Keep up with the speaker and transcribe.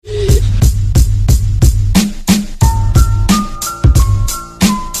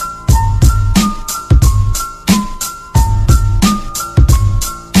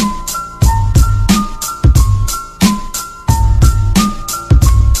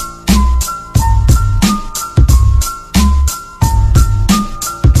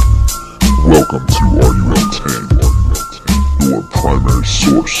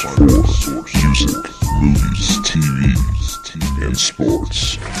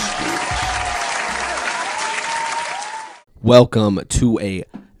Welcome to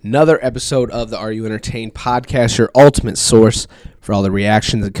another episode of the Are You Entertained podcast, your ultimate source for all the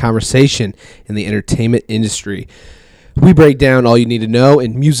reactions and conversation in the entertainment industry. We break down all you need to know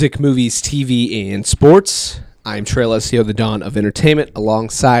in music, movies, TV, and sports. I'm Trey Alessio, the Dawn of Entertainment,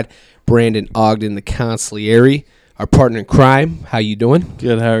 alongside Brandon Ogden, the Consigliere, our partner in crime. How you doing?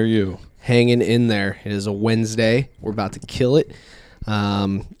 Good, how are you? Hanging in there. It is a Wednesday. We're about to kill it. We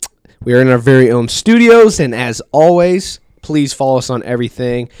are in our very own studios, and as always, please follow us on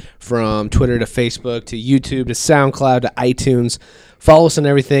everything from Twitter to Facebook to YouTube to SoundCloud to iTunes. Follow us on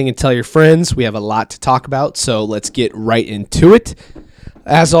everything and tell your friends. We have a lot to talk about, so let's get right into it.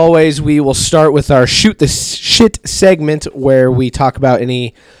 As always, we will start with our Shoot the Shit segment where we talk about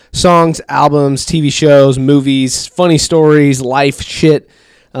any songs, albums, TV shows, movies, funny stories, life shit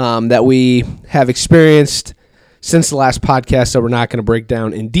that we have experienced since the last podcast that we're not going to break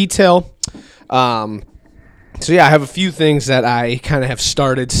down in detail. So, I have a few things that I kind of have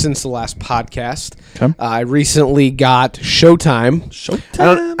started since the last podcast. Okay. I recently got Showtime.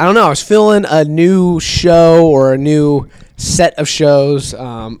 I don't know. I was feeling a new show or a new set of shows.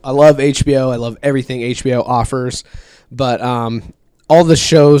 I love HBO. I love everything HBO offers. But all the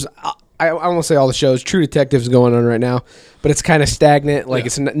shows, I won't say all the shows. True Detective is going on right now. But it's kind of stagnant.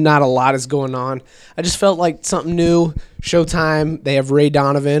 It's not a lot is going on. I just felt like something new. Showtime. They have Ray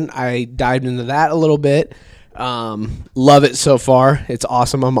Donovan. I dived into that a little bit. Love it so far. It's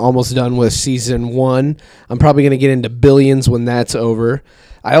awesome. I'm almost done with season 1. I'm probably going to get into Billions when that's over.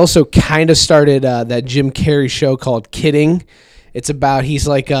 I also kind of started that Jim Carrey show called Kidding. It's about, he's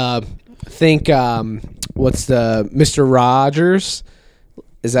like, what's the Mr. Rogers?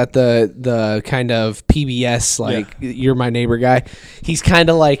 Is that the kind of PBS, You're My Neighbor guy? He's kind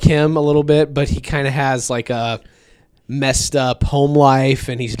of like him a little bit, but he kind of has like a messed up home life,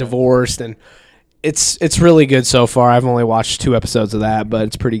 and he's divorced, and it's really good so far. I've only watched 2 episodes of that, but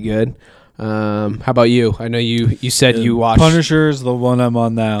it's pretty good. How about you? I know you said you watched Punisher is the one I'm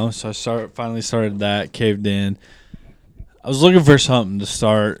on now, so I finally started that, caved in. I was looking for something to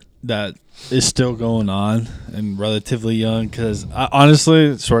start that is still going on and relatively young, because I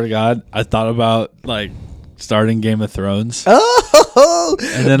honestly, swear to God, I thought about starting Game of Thrones. Oh,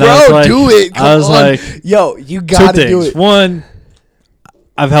 and then bro, I was like, do it. I was like, yo, you gotta do it. One,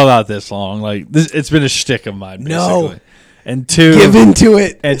 I've held out this long. It's been a shtick of mine, basically. No. And 2, give into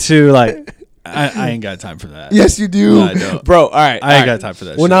it. And 2, I ain't got time for that. Yes, you do. No, I don't. Bro, all right. I ain't got time for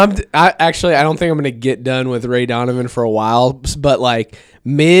that when shit. I don't think I'm going to get done with Ray Donovan for a while, but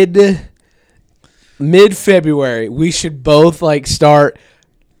mid-February, we should both start.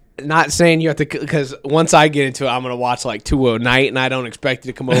 Not saying you have to, because once I get into it, I'm going to watch 2 a night, and I don't expect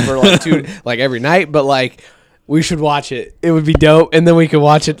you to come over 2 every night, but we should watch it. It would be dope, and then we could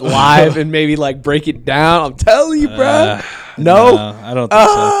watch it live and maybe break it down. I'm telling you, bro. No, I don't think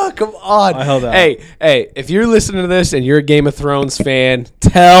so. Come on. I held out. Hey, if you're listening to this and you're a Game of Thrones fan,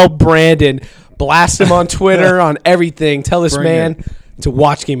 tell Brandon, blast him on Twitter, on everything. Tell this man to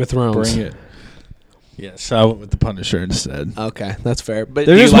watch Game of Thrones. Bring it. Yes, I went with the Punisher instead. Okay, that's fair. But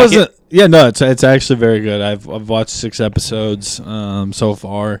there just wasn't. Yeah, no, it's actually very good. I've watched 6 episodes so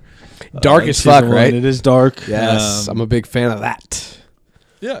far. Dark as fuck, right? It is dark. Yes, I'm a big fan of that.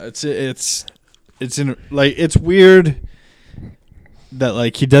 Yeah, it's weird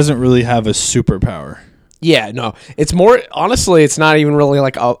that he doesn't really have a superpower. Yeah, no, it's more, honestly, it's not even really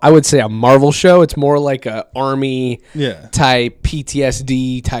I would say a Marvel show. It's more like a army type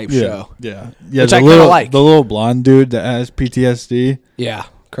PTSD type show. Yeah. Which I kind of like. The little blonde dude that has PTSD. Yeah,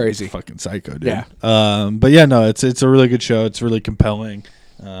 crazy. Fucking psycho, dude. Yeah. But yeah, no, it's a really good show. It's really compelling.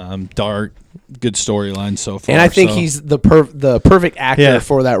 Dark, good storyline so far. And I think he's the perfect actor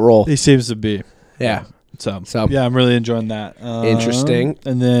for that role. He seems to be. Yeah. So yeah, I'm really enjoying that. Interesting.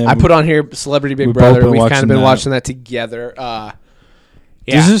 And then I put on here Celebrity Big Brother. We've kind of been watching that together. Yeah.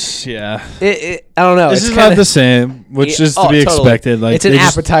 This is, I don't know. This is not the same, which is to be expected. It's an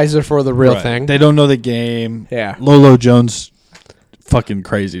appetizer for the real thing. They don't know the game. Yeah. Lolo Jones, fucking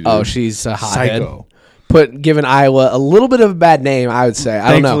crazy, dude. Oh, she's a hothead. Psycho. Given Iowa a little bit of a bad name, I would say.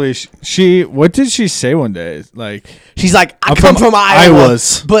 I don't know. What did she say one day? She's like, I come from Iowa,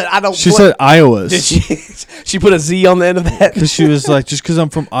 but I don't. She said Iowa's. Did she? She put a Z on the end of that because she was like, just because I'm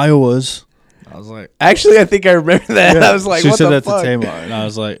from Iowa's. I was like, actually, I think I remember that. Yeah. I was like, she what said the that fuck? to Tamar, and I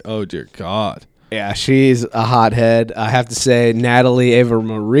was like, oh dear God. Yeah, she's a hothead. I have to say, Natalie Ava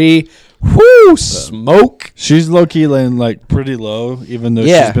Marie. Whoo, smoke. She's low-key laying pretty low, even though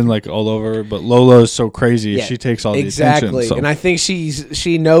she's been all over. But Lolo is so crazy. Yeah, she takes all the attention. Exactly. And I think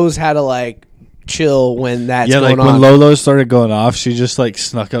she knows how to chill when that's Yeah, going like on. when Lolo started going off, she just like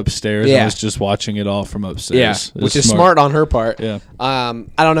snuck upstairs Yeah. and was just watching it all from upstairs. Yeah, It was which is smart on her part. Yeah. I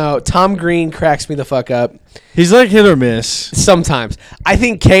don't know. Tom Green cracks me the fuck up He's like hit or miss. sometimes. I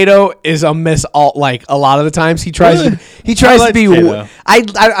think Kato is a miss all like a lot of the times. He tries Really? to I be.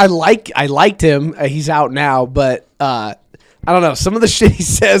 like Kato. I liked him. He's out now, but I don't know. Some of the shit he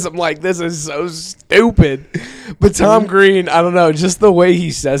says, I'm like, this is so stupid. But Tom Green, I don't know. Just the way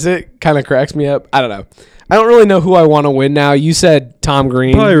he says it kind of cracks me up. I don't know. I don't really know who I want to win now. You said Tom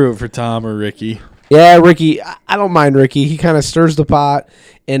Green. Probably root for Tom or Ricky. Yeah, Ricky. I don't mind Ricky. He kind of stirs the pot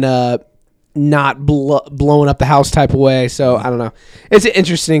in a not blowing up the house type of way. So I don't know. It's an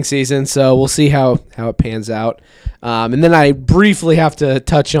interesting season. So we'll see how it pans out. And then I briefly have to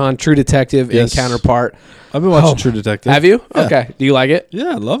touch on True Detective Yes. and Counterpart. I've been watching Oh, True Detective. Have you? Yeah. Okay. Do you like it?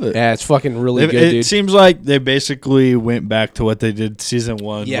 Yeah, I love it. Yeah, it's fucking really good, It dude. seems like they basically went back to what they did season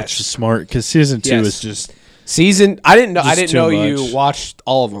 1, Yes. which is smart because season 2 Yes. is just I didn't know. I Just didn't too know much. you watched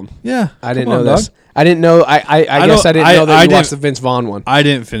all of them. yeah. I didn't come on, know this. dog. I didn't know. I guess I didn't know that I you watched didn't- the Vince Vaughn one. I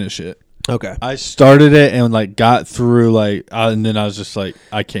didn't finish it. Okay. I started it and like got through and then I was just like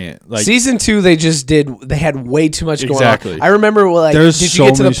I can't like Season 2, they had way too much going Exactly. on. I remember, like, There's did you so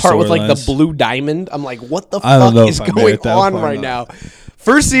get to the many part with like the storylines. blue diamond? I'm like, what the I don't fuck know is if I made going it that on far right or now? not.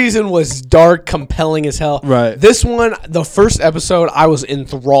 First season was dark, compelling as hell. Right. This one, the first episode, I was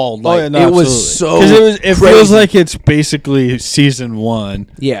enthralled. Like, it absolutely. was so because it feels crazy. like it's basically season 1.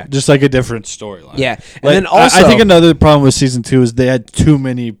 Yeah. just like a different storyline. Yeah. And Like, then also, I think another problem with season 2 is they had too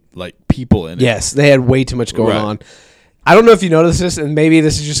many like people in it. yes, they had way too much going Right. on. I don't know if you noticed this, and maybe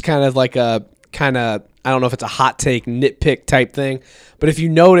this is just kind of like I don't know if it's a hot take, nitpick type thing, but if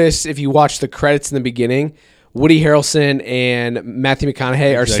you watch the credits in the beginning, Woody Harrelson and Matthew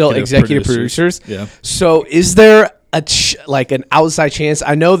McConaughey are still executive producers. Yeah. So is there like an outside chance?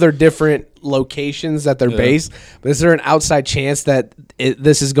 I know they're different locations that they're based, but is there an outside chance that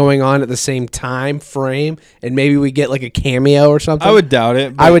this is going on at the same time frame, and maybe we get like a cameo or something? I would doubt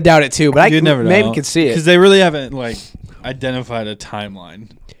it. I would doubt it too, but I you never know. maybe could see it because they really haven't like identified a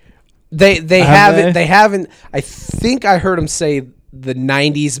timeline. They Have haven't. they? They haven't. I think I heard him say the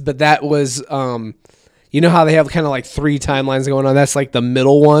 90s, but that was you know how they have kind of like 3 timelines going on. That's like the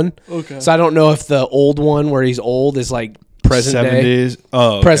middle one. Okay. So I don't know if the old one where he's old is like present day. 70s.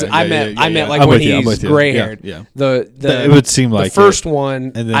 Oh, okay. Present. Yeah, I meant yeah. like I'm when with you, I'm he's with you. gray haired. Yeah. The It would seem like the first it.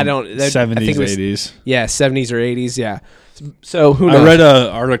 one. And then I don't. I 70s, think it was, 80s. Yeah, 70s or 80s. Yeah. So who knows? I read an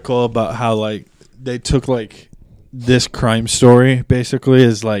article about how like they took like this crime story basically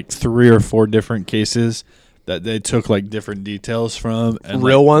is like 3 or 4 different cases that they took like different details from and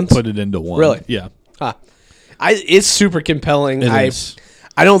Real like, ones? put it into one. Really? Yeah. Huh. It's super compelling. It I is.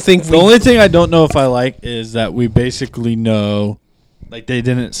 I don't think The only thing I don't know if I like is that we basically know like they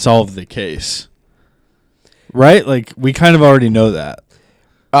didn't solve the case. Right? Like we kind of already know that.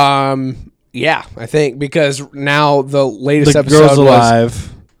 Yeah, I think because now the latest The episode girl's was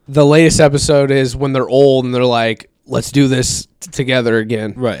alive. the latest episode is when they're old and they're like, let's do this together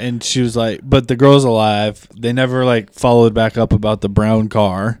again. Right. And she was like, but the girl's alive. They never like followed back up about the brown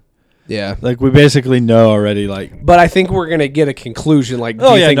car. Yeah. Like we basically know already like But I think we're gonna get a conclusion. Like, do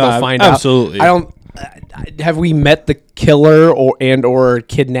Oh, you yeah, think no, they'll find absolutely. out? I don't. Have we met the killer or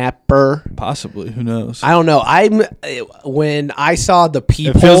kidnapper? possibly, who knows. I don't know. When I saw the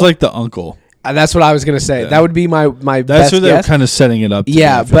people, It feels like the uncle. that's what I was gonna say. Yeah. That would be my That's best who they're guess. kind of setting it up to.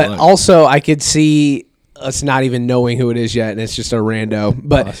 Yeah, I feel but like. also I could see us not even knowing who it is yet, and it's just a rando.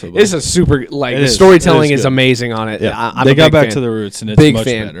 But Possibly. it's a super It the is. storytelling It is is good. amazing on it. yeah, I'm they a got big back fan. to the roots, and it's Big much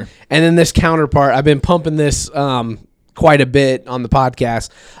fan. better. And then this counterpart, I've been pumping this quite a bit on the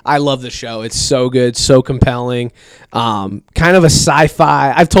podcast. I love the show. It's so good, so compelling. Kind of a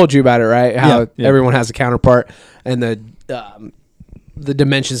sci-fi. I've told you about it, right? How Yeah. everyone has a counterpart, and the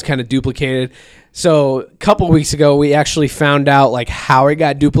dimensions kind of duplicated. So a couple weeks ago, we actually found out like how it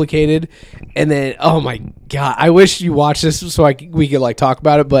got duplicated, and then oh my god, I wish you watched this so we could like talk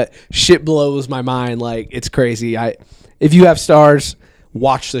about it. But shit blows my mind. Like it's crazy. If you have stars,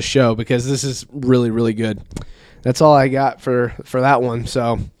 watch the show because this is really really good. That's all I got for that one.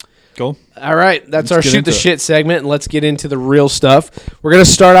 So. Cool. All right, that's Let's our get shoot the into it. shit segment, and let's get into the real stuff. We're gonna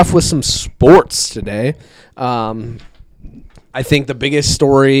start off with some sports today. I think the biggest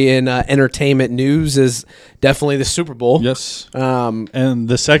story in entertainment news is definitely the Super Bowl. Yes. Um, And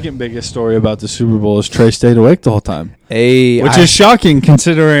the second biggest story about the Super Bowl is Trey stayed awake the whole time, which I is shocking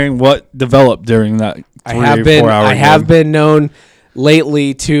considering what developed during that 3-4 hour I have game. been known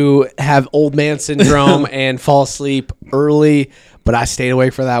lately to have old man syndrome and fall asleep early, but I stayed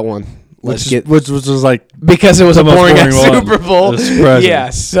awake for that one. which was like because it was the a most boring ass boring one. Super Bowl. It was surprising. Yeah,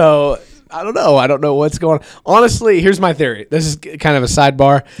 so I don't know. I don't know what's going on. Honestly, here's my theory. This is kind of a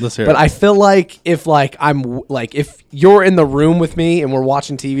sidebar. Let's hear but it. I feel like if if you're in the room with me and we're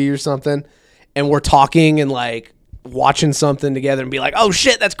watching TV or something and we're talking and like watching something together and be like, oh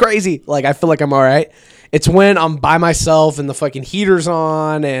shit, that's crazy. Like I feel like I'm all right. It's when I'm by myself and the fucking heater's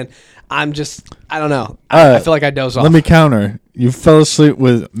on and I'm just, I don't know. I feel like I doze off. Let me counter. You fell asleep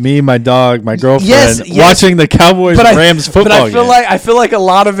with me, my dog, my girlfriend, Yes. watching the Cowboys Rams football But game. I feel like a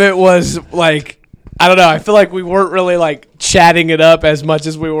lot of it was like, I don't know. I feel like we weren't really like chatting it up as much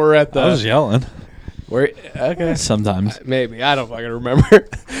as we were at the. I was yelling. Okay. Sometimes. Maybe I don't fucking remember.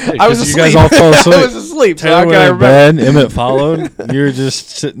 I was You asleep. guys all fell asleep. I was asleep. So how Taylor can I went to remember? bed. Emmett followed. You were just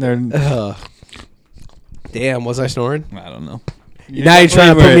sitting there. Damn, was I snoring? I don't know. Now you're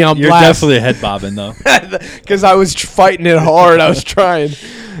trying to put me on You're blast. definitely head bobbing though. Because I was fighting it hard. I was trying.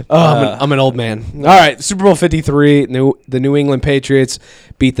 I'm an old man. All right, Super Bowl 53. The New England Patriots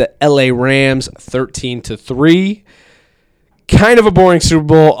beat the LA Rams 13-3. Kind of a boring Super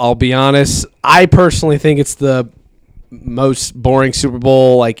Bowl, I'll be honest. I personally think it's the most boring Super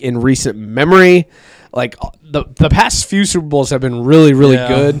Bowl like in recent memory. Like the past few Super Bowls have been really, really Yeah.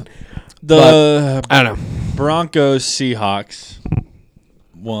 good. The I don't know. Broncos Seahawks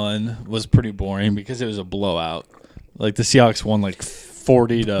one was pretty boring because it was a blowout. Like the Seahawks won like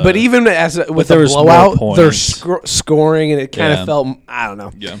 40 to. But even with there the was more blowout, they're points. scoring, and it kind Yeah. of felt, I don't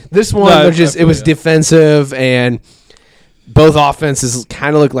know. Yeah. This one, No, it was defensive, and both offenses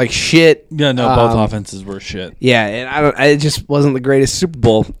kind of looked like shit. Yeah, no, both offenses were shit. Yeah, and it just wasn't the greatest Super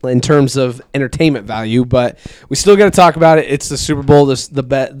Bowl in terms of entertainment value, but we still got to talk about it. It's the Super Bowl,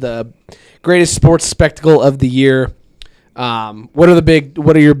 the greatest sports spectacle of the year. What are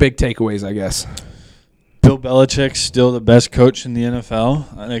your big takeaways, I guess? Bill Belichick's still the best coach in the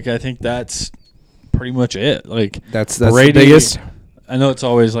NFL. I think that's pretty much it. Like That's Brady, the biggest. I know it's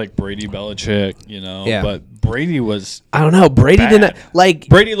always like Brady Belichick, Yeah. but Brady was I don't know. Brady bad. didn't like.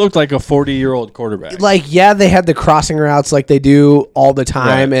 Brady looked like a 40-year-old quarterback. Yeah, they had the crossing routes like they do all the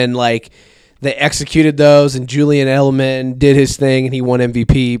time, Right. and like they executed those. And Julian Edelman did his thing, and he won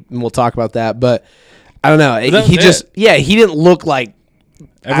MVP. And we'll talk about that. But I don't know. That He was just it. he didn't look like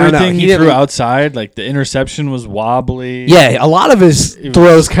Everything He he threw didn't- outside, like the interception was wobbly. A lot of his It was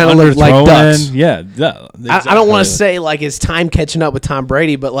throws kind of looked like underthrown. ducks. Yeah, I don't want to say like his time catching up with Tom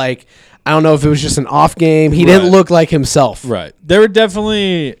Brady, but like I don't know if it was just an off game. He didn't Right. look like himself. Right. There were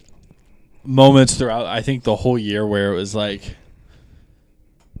definitely moments throughout, I think, the whole year where it was like,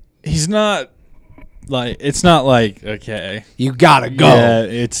 he's not, like, it's not like, okay. You gotta go. Yeah,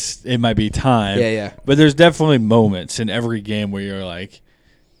 it might be time. Yeah. But there's definitely moments in every game where you're like,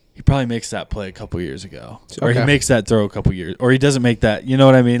 he probably makes that play a couple years ago. Or he Okay. makes that throw a couple years. Or he doesn't make that, you know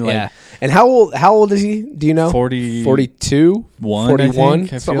what I mean? Like, Yeah. And how old is he? Do you know? 42, 41, I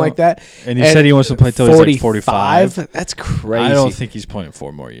something feel. like that. And he said he wants to play till he's like 45. That's crazy. I don't think he's playing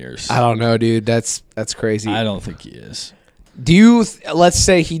 4 more years. I don't know, dude. That's crazy. I don't think he is. Do you? Let's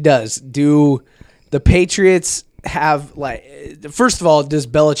say he does. Do the Patriots have like? First of all, does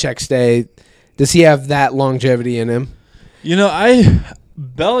Belichick stay? Does he have that longevity in him? You know,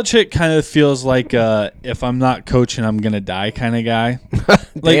 Belichick kind of feels like if I'm not coaching, I'm gonna die kind of guy.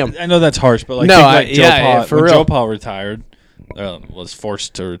 Like, Damn. I know that's harsh, but like, No, think I- like Joe yeah, Paul, yeah, for when real. Joe Paul retired, was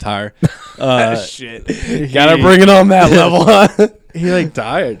forced to retire. Shit. Gotta bring it on that level, huh? He like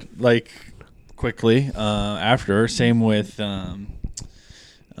died like quickly after. Same with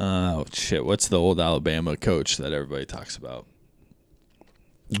what's the old Alabama coach that everybody talks about?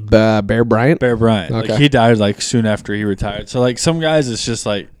 Bear Bryant. Bear Bryant. Okay. Like he died like soon after he retired. So like some guys, it's just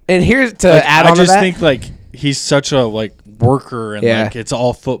like. And here's to Like, add I on to just that. think like he's such a like worker and Yeah. like it's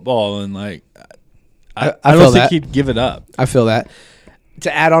all football and like I I feel don't think that. he'd give it up. I feel that.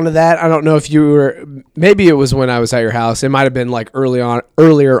 To add on to that, I don't know if you were. Maybe it was when I was at your house. It might have been like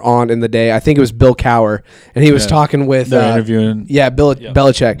earlier on in the day. I think it was Bill Cowher, and he was Yeah. talking with. They're interviewing. Yeah,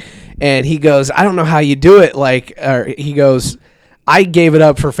 Belichick, and he goes, "I don't know how you do it." Like, he goes, "I gave it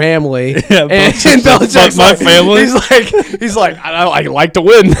up for family." Yeah, and Belichick's like, Belichick's "Fuck my like, family." He's like, I like to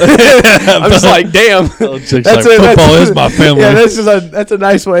win. I'm just like, damn. Belichick's like, "Football is my family." Yeah, that's a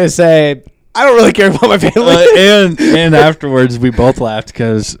nice way of saying I don't really care about my family. and afterwards we both laughed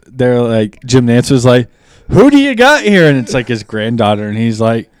because they're like Jim Nantz was like, "Who do you got here?" And it's like his granddaughter, and he's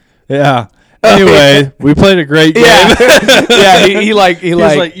like, "Yeah." Anyway, we played a great game. Yeah, he He's like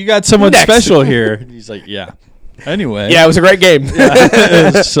like, "You got someone Next. special here." And he's like, "Yeah." Anyway, yeah, it was a great game.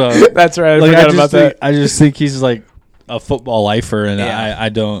 so That's right. I like, forgot about that. I just think he's like a football lifer, and Yeah. I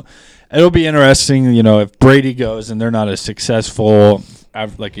don't. It'll be interesting, you know, if Brady goes and they're not as successful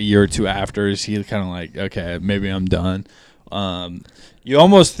like a year or two after. Is he kind of like, okay, maybe I'm done? You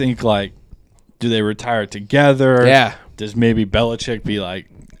almost think like Do they retire together? Yeah. Does maybe Belichick be like,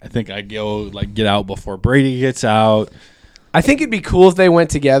 I think I go like get out before Brady gets out? I think it'd be cool if they went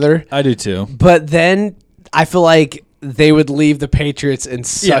together, I do too. but then I feel like they would leave the Patriots in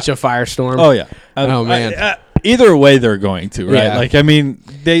such a firestorm. Oh yeah. Oh, man. Either way, they're going to, right? Yeah. Like, I mean,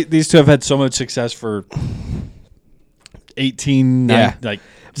 these two have had so much success for 18, Yeah.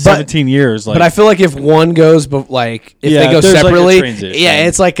 17 years. Like, But I feel like if one goes, but like if Yeah, they go there's like a separately, transition. yeah,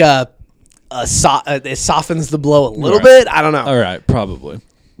 it's like it softens the blow a little Right. bit. I don't know. all right, probably.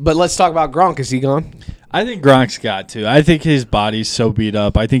 But let's talk about Gronk. Is he gone? I think Gronk's got to. I think his body's so beat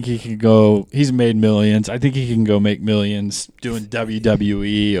up. I think he can go. He's made millions. I think he can go make millions doing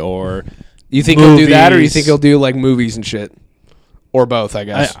WWE or. You think he'll do that, or you Movies. think he'll do like movies and shit, or both? I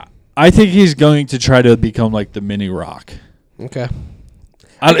guess. I think he's going to try to become like the mini Rock. Okay.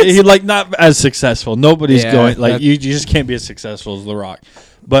 He like not as successul. Nobody's Yeah, going like that- you just can't be as successful as The Rock.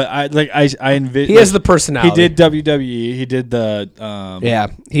 But I envision He has the personality. He did WWE. He did the Yeah,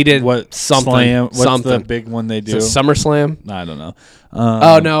 he did what something. Slam, what's something. the big one they do? Is it SummerSlam. I don't know.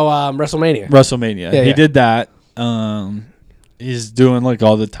 Oh no, WrestleMania. WrestleMania. Yeah, He yeah. did that. He's doing like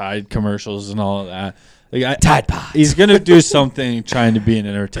all the Tide commercials and all of that. Like Tide Pods. He's gonna do something trying to be an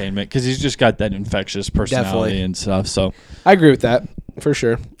entertainment because he's just got that infectious personality Definitely. and stuff. So I agree with that for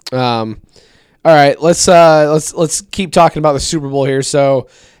sure. All right, let's keep talking about the Super Bowl here. So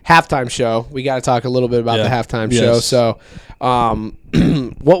halftime show, we got to talk a little bit about Yeah. the halftime Yes. show. So,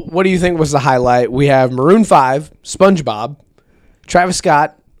 what do you think was the highlight? We have Maroon 5, SpongeBob, Travis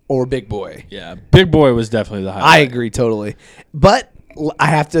Scott, or Big Boy. yeah, Big Boy was definitely the I highlight. agree totally, but I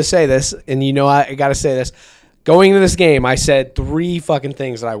have to say this, and I got to say this. Going into this game, I said 3 fucking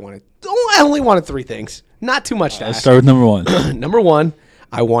things that I wanted. I only wanted 3 things, not too much to Let's ask. start with number one. Number 1,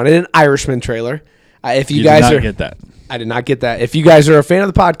 I wanted an Irishman trailer. If you, You guys did not are, get that. I did not get that. If you guys are a fan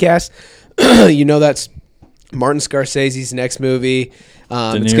of the podcast, you know that's Martin Scorsese's next movie.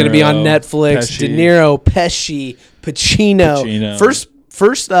 It's going to be on Niro, Netflix. Pesci. De Niro, Pesci, Pacino. Pacino.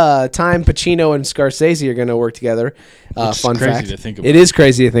 First time Pacino and Scorsese are going to work together. Which Fun is crazy fact. to think about. It is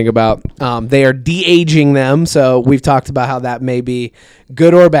crazy to think about. They are de-aging them, so we've talked about how that may be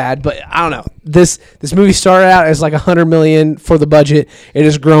good or bad. But I don't know. This movie started out as like $100 million for the budget. It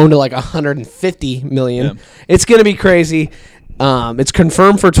has grown to like $150 million. Yeah. It's going to be crazy. It's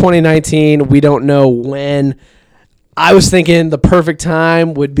confirmed for 2019. We don't know when. I was thinking the perfect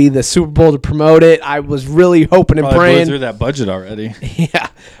time would be the Super Bowl to promote it. I was really hoping and Probably blew praying. through that budget already. Yeah,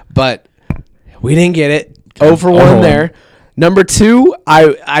 but we didn't get it. Okay. 0 for 1 0 for there. Number 2,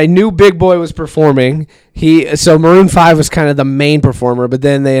 I knew Big Boy was performing. So Maroon 5 was kind of the main performer, but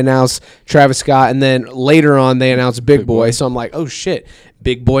then they announced Travis Scott, and then later on they announced Big Boy. Boy. So I'm like, oh shit,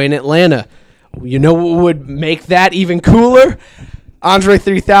 Big Boy in Atlanta. You know what would make that even cooler? Andre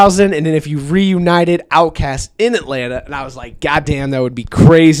 3000, and then if you reunited Outkast in Atlanta, and I was like, God damn, that would be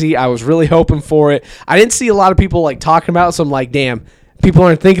crazy. I was really hoping for it. I didn't see a lot of people like talking about it, so I'm like, damn, people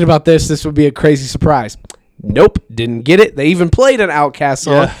aren't thinking about this. This would be a crazy surprise. Nope, didn't get it. They even played an Outkast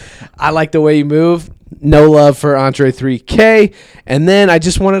song. Yeah. I like the way you move. No love for Andre 3K, and then I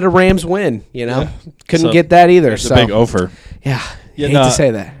just wanted a Rams win. Yeah. Couldn't So, get that either. It's So a big offer. yeah, Yeah, hate no, to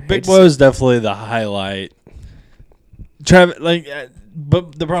say that. Big Boy was definitely the highlight. Travis,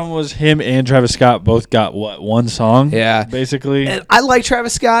 but the problem was him and Travis Scott both got one song? Yeah. basically. And I like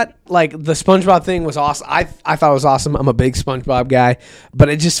Travis Scott. Like the SpongeBob thing was awesome. I thought it was awesome. I'm a big SpongeBob guy, but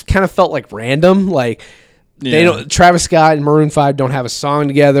it just kind of felt like random. Like they Yeah. don't. Travis Scott and Maroon 5 don't have a song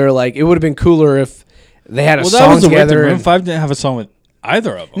together. Like it would have been cooler if they had a Well, that song was the weird thing. together. Maroon and- 5 didn't have a song with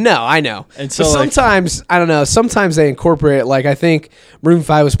either of them. No, I know. And so, But like- sometimes I don't know. Sometimes they incorporate. Like I think Maroon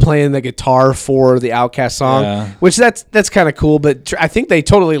 5 was playing the guitar for the Outkast song, Yeah. which that's kind of cool. But I think they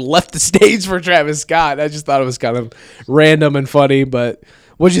totally left the stage for Travis Scott. I just thought it was kind of random and funny. But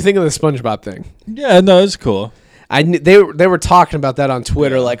what'd you think of the SpongeBob thing? Yeah, no, it's cool. They were talking about that on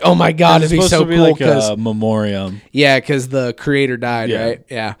Twitter. Like, oh my god, It's it'd be supposed so to be cool like because a memoriam. because the creator died,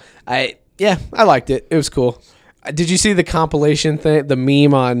 Yeah. right? Yeah, I liked it. It was cool. Did you see the compilation thing, the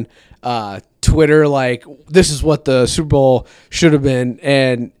meme on Twitter? Like, this is what the Super Bowl should have been,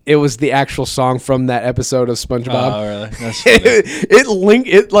 and it was the actual song from that episode of SpongeBob. Oh, really? That's funny.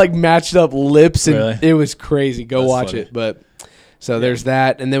 it like matched up lips, and Really? it was crazy. Go That's watch funny. it. But so there's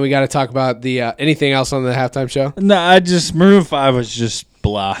that, and then we got to talk about the anything else on the halftime show. No, Maroon 5 was just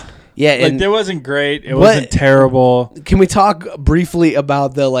blah. Yeah, Like, and it wasn't great. It What- wasn't terrible. can we talk briefly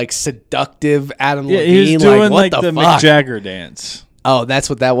about the like seductive Adam Yeah, Levine? he was doing what like the Mick fuck? Jagger dance. Oh, that's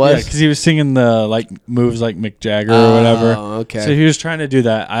what that Yeah, was. because he was singing the like moves like Mick Jagger or whatever. Oh, okay. So he was trying to do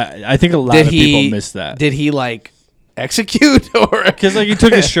that. I think a lot of people missed that. Did he like execute or Because like he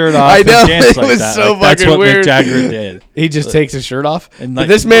took his shirt off. I know, and danced it like was that. so Like, that's fucking what weird. Mick Jagger did. he just takes his shirt off. And, But like,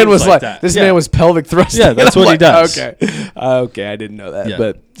 this man moves was like like that. man was pelvic thrusting. Yeah, that's I'm what he does. Okay, I didn't know that, Yeah.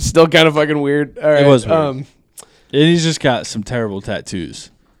 but still kind of fucking weird. All right, It was weird. And he's just got some terrible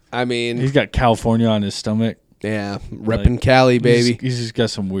tattoos. I mean, He's got California on his stomach. yeah, repping Cali, baby. He's just got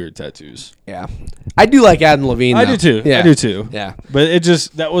some weird tattoos. Yeah, I do like Adam Levine. I though. do too. Yeah. I do too. Yeah, But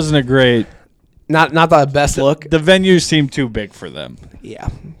that wasn't a great. not the best look. The venue seemed too big for them. Yeah,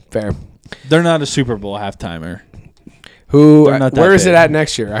 fair. They're not a Super Bowl halftimer. Who? They're not that Where is it big. at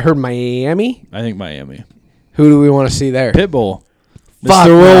next year? I heard Miami. I think Miami. Who do we want to see there? Pitbull. Fuck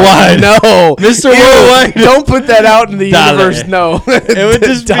Mr. Worldwide. No, Mr. Ew, Worldwide. Don't put that out in the Dale. universe. No, It would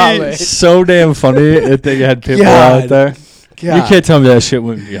just be so damn funny if they had Pitbull God. out there. You can't tell me that shit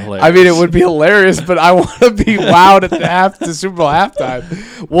wouldn't be hilarious. I mean, it would be hilarious, but I want to be wowed at the Super Bowl halftime.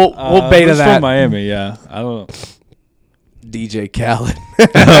 We'll beta who's that. from Miami, yeah. I don't know. DJ Khaled.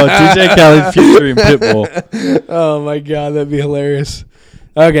 DJ Khaled featuring Pitbull. Oh my god, that'd be hilarious.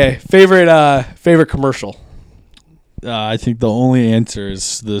 Okay, favorite commercial. I think the only answer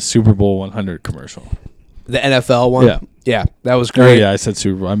is the Super Bowl 100 commercial. The NFL one. Yeah. Yeah, that was Oh, great. yeah, I said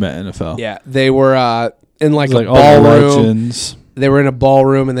Super Bowl. I meant NFL. Yeah, they were in like It's a like all the ballroom. legends. They were in a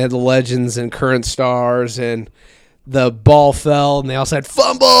ballroom and they had the legends and current stars, and the ball fell and they all said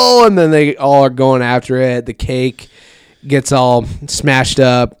fumble, and then they all are going after it. The cake gets all smashed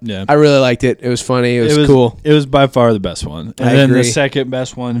up. Yeah. I really liked it. It was funny. It was cool. It was by far the best one. And I then agree. the second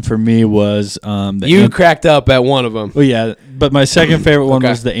best one for me was You cracked up at one of them. Oh yeah, but my second favorite one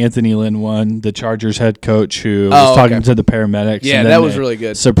Okay. was the Anthony Lynn one, the Chargers head coach who Oh, was talking okay. to the paramedics. Yeah, and then that was they really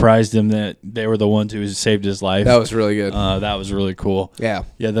good. Surprised him that they were the ones who saved his life. That was really good. That was really cool. Yeah.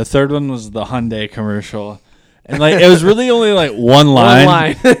 Yeah, the third one was the Hyundai commercial. And like it was really only like one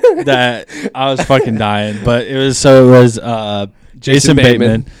line, that I was fucking dying. But it was Jason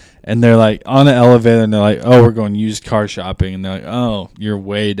Bateman. And they're like on an elevator and they're like, oh, we're going used car shopping. And they're like, oh, you're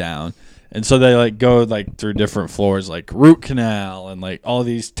way down. And so they like go like through different floors, like root canal and like all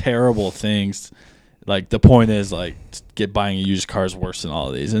these terrible things. Like the point is like buying a used car is worse than all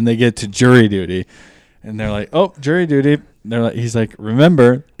of these. And they get to jury duty and they're like, oh, jury duty. They're like, he's like,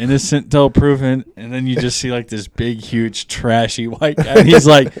 remember, innocent till proven. And then you just see like this big, huge, trashy white guy. And he's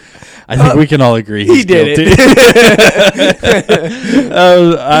like, I think we can all agree he's He did guilty. it.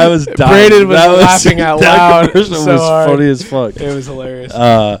 I was dying. Brandon was That laughing out loud That commercial so was hard. funny as fuck. It was hilarious.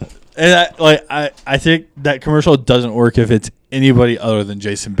 And I think that commercial doesn't work if it's anybody other than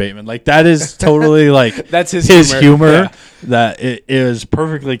Jason Bateman. Like that is totally like That's his humor. Yeah. That it is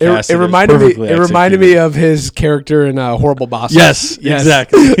perfectly It casted. reminded me. perfectly It reminded me executed. of his character in Horrible Bosses. Yes,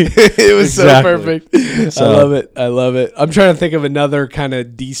 exactly. It was Exactly. so perfect. So- I love it. I love it. I'm trying to think of another kind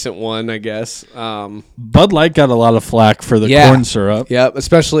of decent one. I guess. Bud Light got a lot of flack for the Yeah. corn syrup. Yep.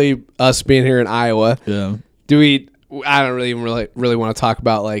 Especially us being here in Iowa. Yeah. Do we? I don't really want to talk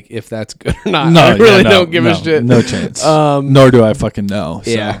about like if that's good or not. No, I really no, don't give no, a shit. No chance. Um, Nor do I fucking know.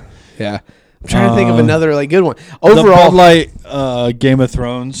 So. Yeah. Yeah. I'm trying to think of another like good one. The Overall, Bud Light Game of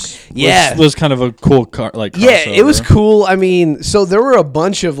Thrones was kind of a cool yeah, it was crossover. cool. I mean, so there were a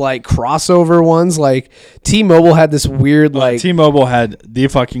bunch of like crossover ones. Like T-Mobile had this weird like T-Mobile had the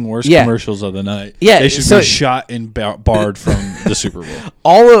fucking worst Yeah. commercials of the night. Yeah, They should so- be shot and barred from the Super Bowl.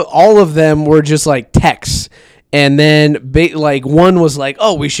 all of them were just like texts. And then like one was like,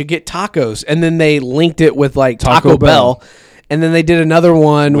 "Oh, we should get tacos." And then they linked it with like Taco Bell. And then they did another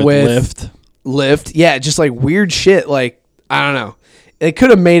one with Lyft. Yeah, just like weird shit. Like, I don't know. They could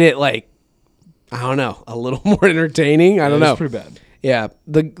have made it like, I don't know, a little more entertaining. I don't know. It's pretty bad. Yeah,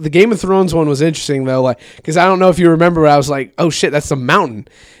 the Game of Thrones one was interesting though, like because I don't know if you remember, but I was like, oh shit, that's a mountain,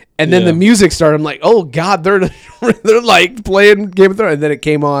 and then Yeah. the music started. I'm like, oh god, they're like playing Game of Thrones, and then it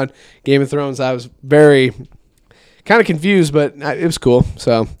came on Game of Thrones. I was very kind of confused, but it was cool.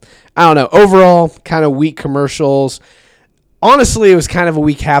 So I don't know. Overall, kind of weak commercials. Honestly, it was kind of a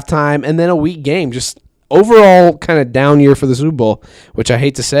weak halftime, and then a weak game. Just overall, kind of down year for the Super Bowl, which I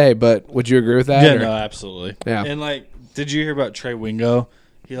hate to say, but would you agree with that? Yeah, or- no, absolutely. Yeah. And like, did you hear about Trey Wingo?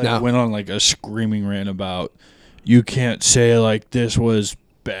 He like No. went on like a screaming rant about you can't say like this was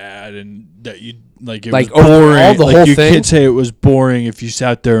bad and that you like it Like, was boring. overall, the like whole you thing? can't say it was boring if you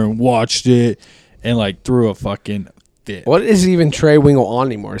sat there and watched it and like threw a fucking fit. What is even Trey Wingo on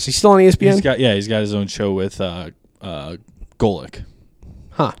anymore? Is he still on E ESPN? He's got his own show with Golick.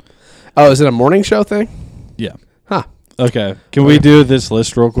 Huh. Oh, is it a morning show thing? Yeah. Huh. Okay. Can we do this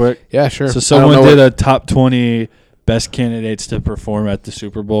list real quick? Yeah, sure. So I don't someone know did what- a top 20 best candidates to perform at the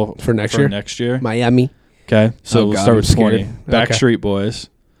Super Bowl For next year? Next year. Miami. Okay. So Oh, we'll God, start I'm with scared. 20. Okay. Backstreet Boys.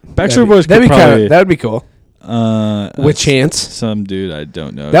 Backstreet Boys That'd could be probably that would be cool. With Chance. Some dude I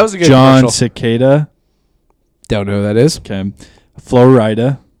don't know. That was a good John commercial. Cicada. Don't know who that is. Okay. Flo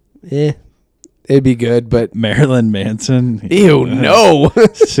Rida. It'd be good, but Marilyn Manson. ew, no.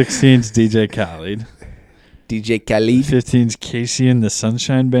 16's DJ Khaled. DJ Khaled. 15's Casey and the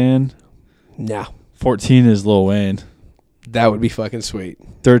Sunshine Band. No, 14 is Lil Wayne. that would be fucking sweet.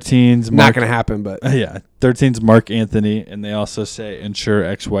 13's Not gonna happen, but Yeah. 13's Mark Anthony, and they also say insure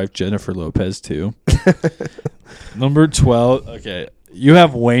ex-wife Jennifer Lopez too. Number 12. Okay. You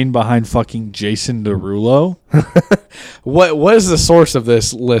have Wayne behind fucking Jason Derulo. what is the source of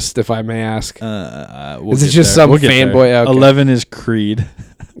this list, if I may ask? We'll Is it get just there. some get there. fanboy? Okay. 11 is Creed.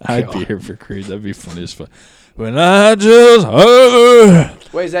 I'd be God. here for Creed. That'd be funny as fuck. When I just heard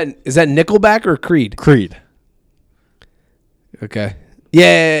Wait, is that Nickelback or Creed? Creed. Okay.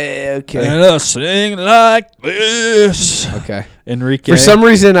 Yeah. Okay. And I sing like this. Okay. Enrique. For some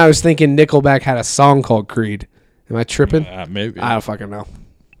reason, I was thinking Nickelback had a song called Creed. Am I tripping? Maybe. I don't fucking know.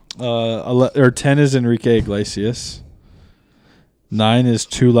 10 is Enrique Iglesias. 9 is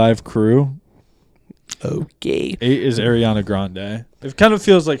Two Live Crew. Okay. 8 is Ariana Grande. It kind of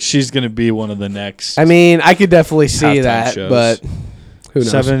feels like she's going to be one of the next. I mean, I could definitely see Halftime that, shows. but who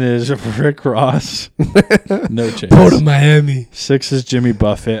knows? 7 is Rick Ross. No chance. Go to Miami. 6 is Jimmy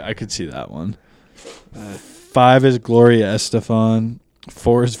Buffett. I could see that one. 5 is Gloria Estefan.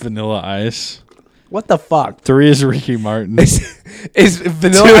 4 is Vanilla Ice. What the fuck? 3 is Ricky Martin. Is 2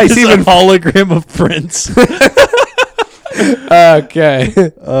 Vanilla Ice is even a hologram of Prince.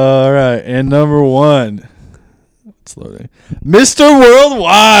 okay? All right, and number 1. It's loading. Mr.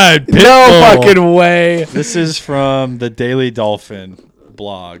 Worldwide. No Pitbull. fucking way. This is from the Daily Dolphin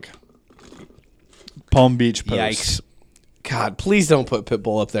blog. Palm Beach Post. Yikes! God, please don't put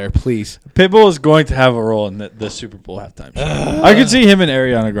Pitbull up there, please. Pitbull is going to have a role in the Super Bowl halftime show. I could see him and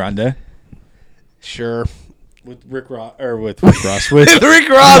Ariana Grande Sure. with Rick Ross with Rick Ross with Rick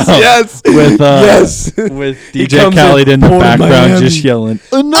Ross, No. yes. with yes. with He DJ comes Khaled in the Port of background Miami. just yelling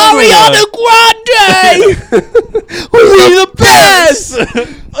Ariana Grande, we the best.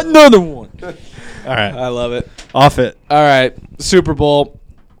 another one. All right, I love it. off it. All right, Super Bowl,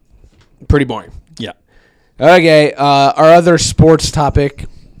 pretty boring. Yeah. Okay, our other sports topic.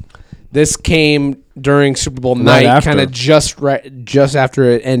 This came during Super Bowl night, after. kind of just after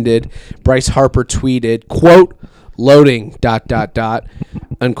it ended. Bryce Harper tweeted, "Quote, loading, ...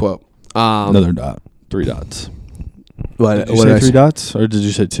 unquote." Another dot. 3 dots. What, Did you what say did I 3 say? dots or did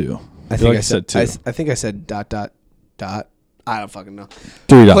you say 2? I feel think like I said 2. I think I said ... I don't fucking know.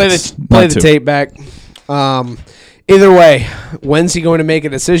 3 dots. Play not the 2. tape back. Either way, when's he going to make a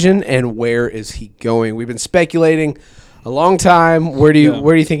decision, and where is he going? We've been speculating a long time. Where do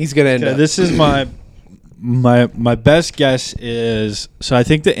you think he's going to end Okay, up? this is my best guess is so I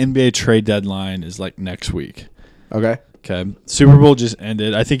think the NBA trade deadline is like next week. Okay. Okay. Super Bowl just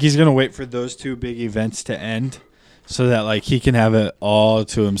ended. I think he's going to wait for those 2 big events to end so that like he can have it all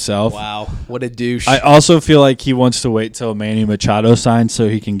to himself. Wow, what a douche! I also feel like he wants to wait till Manny Machado signs so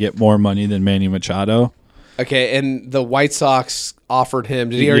he can get more money than Manny Machado. Okay, and the White Sox offered him.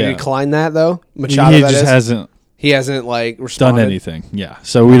 Did he already Yeah. decline that though? Machado, He that just is? hasn't He hasn't like done responded. anything. Yeah.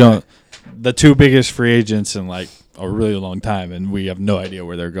 So we don't the 2 biggest free agents in like a really long time and we have no idea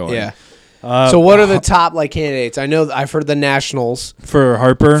where they're going. Yeah. So what are the top like candidates? I know I've heard the Nationals. For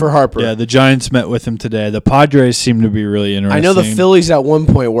Harper? For Harper. Yeah, the Giants met with him today. The Padres seem to be really interesting. I know the Phillies at one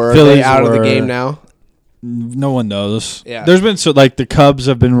point were. Are Phillies they out of the were- game now? No one knows. Yeah. There's been like the Cubs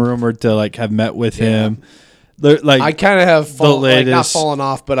have been rumored to like have met with him. They're, like I kind of have not latest- fallen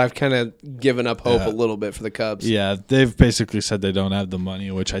off, but I've kind of given up hope Yeah. a little bit for the Cubs. yeah, they've basically said they don't have the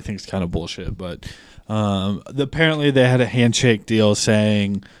money, which I think is kind of bullshit. But apparently they had a handshake deal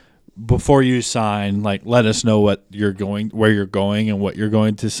saying before you sign, like let us know where you're going, and what you're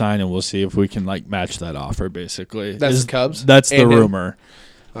going to sign, and we'll see if we can like match that offer. Basically, That's the Cubs? That's the And him? rumor.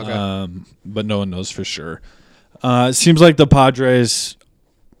 Okay. But no one knows for sure. It seems like the Padres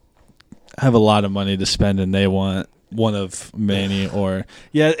have a lot of money to spend, and they want one of Manny or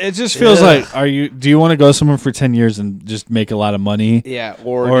it just feels Ugh. like do you want to go somewhere for 10 years and just make a lot of money? Yeah,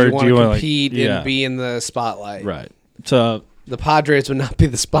 or Or do you do want you to wanna, like- compete yeah. and be in the spotlight? Right. So The Padres would not be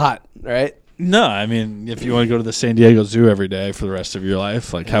the spot, right? no, I mean if you want to go to the San Diego Zoo every day for the rest of your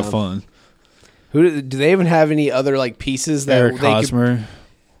life, like have fun. Who do they even have any other like pieces that Eric they could, Hosmer.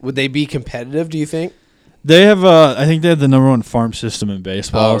 would they be competitive? Do you think? They have I think they have the number 1 farm system in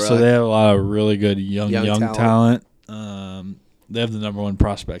baseball, Oh, so really? they have a lot of really good young Young talent. They have the number 1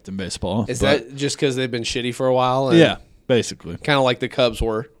 prospect in baseball. Is but- that just because they've been shitty for a while? yeah, basically. kind of like the Cubs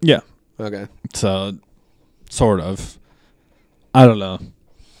were. Yeah. Okay. So, sort of. I don't know.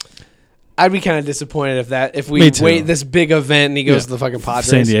 I'd be kind of disappointed if we Me too. wait this big event and he goes to the fucking Padres.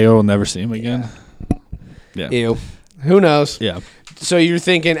 San Diego will never see him again. Yeah. Ew. Who knows? Yeah. So you're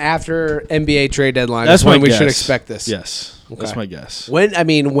thinking after NBA trade deadline That's is when my we guess. should expect this? Yes. Okay. That's my guess.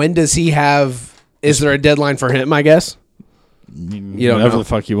 When does he have? Is there a deadline for him? I guess. You don't Whatever know. the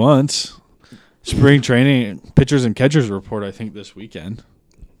fuck he wants. Spring training, pitchers and catchers report, I think, this weekend.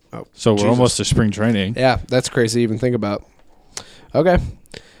 Oh, So we're Jesus. almost to spring training. Yeah, that's crazy to even think about. Okay.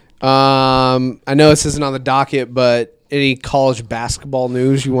 I know this isn't on the docket, but any college basketball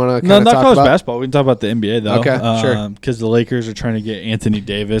news you want to No, kind of not talk college about? basketball. We can talk about the NBA, though. Okay, sure. Because the Lakers are trying to get Anthony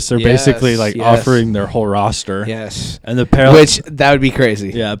Davis. They're Yes, basically like yes. offering their whole roster. Yes. And the Which that would be crazy.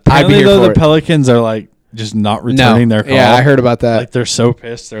 yeah, I'd be apparently here though for the it. Pelicans are like just not returning their call. Yeah, I heard about that. Like they're so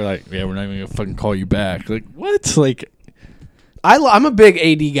pissed. They're like, yeah, we're not even gonna fucking call you back. Like what? Like I'm a big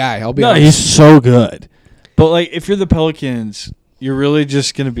AD guy. I'll be no, honest. he's so good. But like if you're the Pelicans, you're really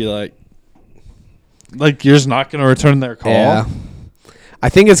just gonna be like you're just not gonna return their call. Yeah. I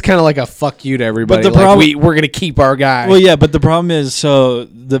think it's kind of like a fuck you to everybody. the Like, problem- we're gonna keep our guy. Well, yeah, but the problem is, so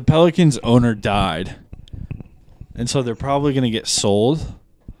the Pelicans owner died, and so they're probably gonna get sold.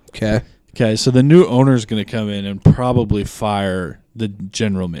 Okay. Okay, so the new owner is going to come in and probably fire the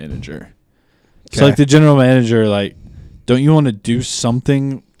general manager. So, Okay. like, the general manager, like, don't you want to do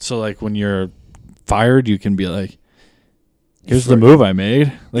something so, like, when you're fired, you can be like, here's the move I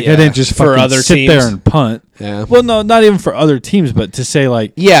made. Like, Yeah, I didn't just for fucking other sit teams. there and punt. Yeah. Well, no, not even for other teams, but to say,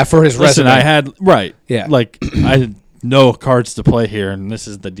 like, Yeah, for his listen, resume. I had, right. Yeah. Like, I had no cards to play here, and this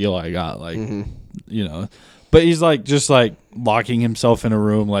is the deal I got. Like, you know. But he's, like, just, like, locking himself in a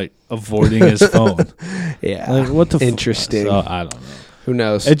room, like, avoiding his phone. Yeah. Like, what the Interesting. So, I don't know. Who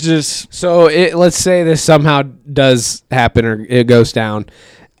knows? It just So let's say this somehow does happen or it goes down.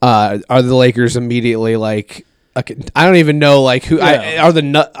 Are the Lakers immediately like? I don't even know like who. Yeah.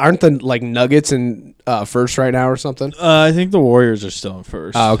 Aren't the like Nuggets in first right now or something? I think the Warriors are still in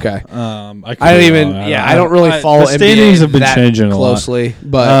first. Oh, okay. I I don't even. I don't really follow the standings NBA have been that changing a lot. closely,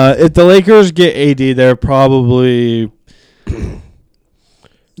 but If the Lakers get AD, they're probably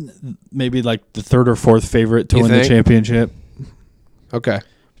maybe like the third or fourth favorite to You win think? the championship. okay.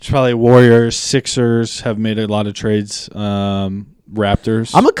 It's probably Warriors, Sixers have made a lot of trades.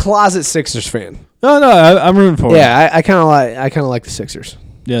 Raptors. I'm a closet Sixers fan. no, I'm rooting for them. Yeah, I kind of like the Sixers.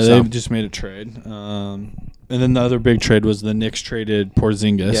 Yeah, So. they just made a trade. And then the other big trade was the Knicks traded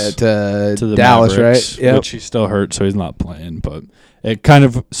Porzingis. Yeah, to the Dallas, Mavericks, right? Yep. Which he's still hurt, so he's not playing. But it kind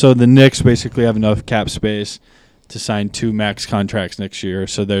of so the Knicks basically have enough cap space to sign 2 max contracts next year.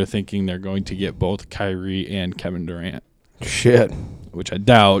 So they're thinking they're going to get both Kyrie and Kevin Durant, Shit. which I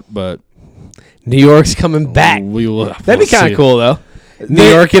doubt, but New York's coming back. we will. That'd be kind see. of cool though. New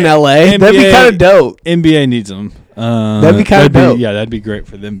They- York and LA. That'd be NBA kind of dope. NBA needs them. That'd be kinda dope. Yeah, that'd be great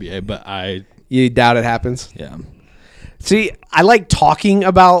for the NBA. But You doubt it happens? yeah. See, I like talking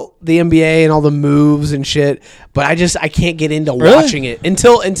about the NBA and all the moves and shit, but I can't get into Really? watching it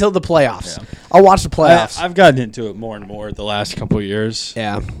until the playoffs. Yeah. I'll watch the playoffs. I've gotten into it more and more the last couple of years.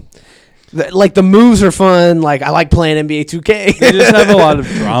 yeah. Like the moves are fun. Like I like playing NBA 2K. They just have a lot of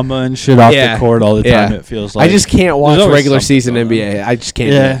drama and shit off Yeah. the court all the time. Yeah. It feels like I just can't watch There's always regular something season going on. NBA. I just can't.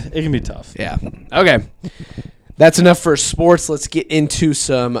 do Yeah, it. it can be tough. Yeah. Okay. That's enough for sports. Let's get into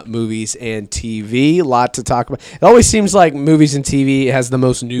some movies and TV. A lot to talk about. It always seems like movies and TV has the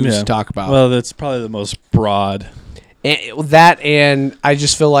most news to talk about. Well, that's probably the most broad. And that, and I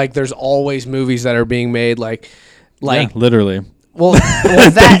just feel like there's always movies that are being made like Yeah, literally. well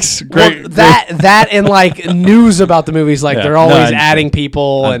that Thanks. Great. that and like news about the movies, like Yeah. they're No, always I adding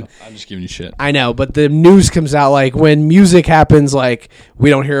people and I'm just giving you shit. I know, but the news comes out like when music happens, like we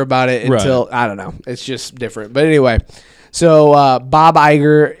don't hear about it until I don't know. It's just different. But anyway, so Bob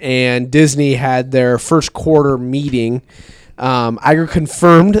Iger and Disney had their first quarter meeting. Iger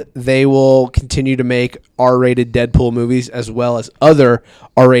confirmed they will continue to make R-rated Deadpool movies as well as other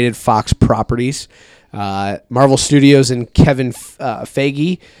R-rated Fox properties. Marvel Studios and Kevin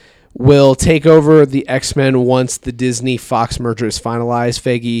Feige will take over the X-Men once the Disney-Fox merger is finalized.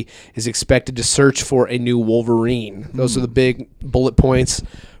 Feige is expected to search for a new Wolverine. Those are the big bullet points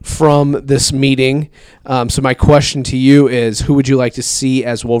from this meeting. So my question to you is, who would you like to see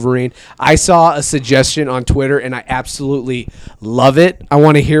as Wolverine? I saw a suggestion on Twitter, and I absolutely love it. I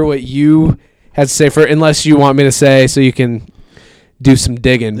want to hear what you had to say unless you want me to say so you can do some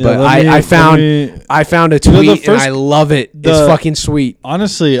digging. Yeah, But let me- I found let me- I found a You know, tweet the first- and I love it. It's fucking sweet.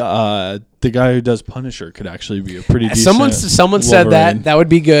 Honestly, the guy who does Punisher could actually be a pretty decent Someone said Wolverine. that would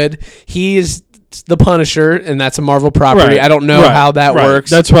be good. He is the Punisher, and that's a Marvel property. I don't know how that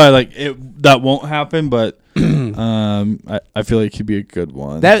works. That's why, like, that won't happen, but I feel like he'd be a good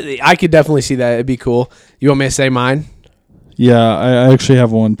one. That I could definitely see that. It'd be cool. You want me to say mine? Yeah, I actually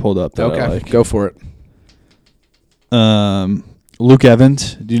have one pulled up that I like. Go for it. Luke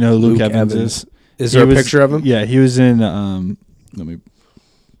Evans. Do you know who Luke Evans is? Is there a picture of him? Yeah, he was in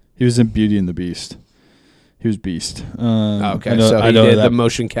he was in Beauty and the Beast. He was Beast. Okay, so he did the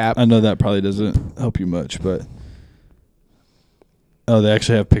motion cap. I know that probably doesn't help you much, but they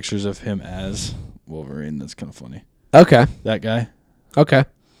actually have pictures of him as Wolverine. That's kind of funny. Okay. That guy. Okay.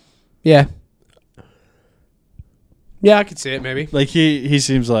 Yeah. Yeah, I could see it maybe. Like he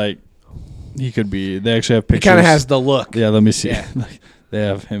seems like he could be. They actually have pictures. He kind of has the look. Yeah, let me see. Yeah. They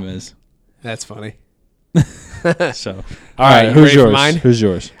have him as. That's funny. So, all right, who's yours? Mine? Who's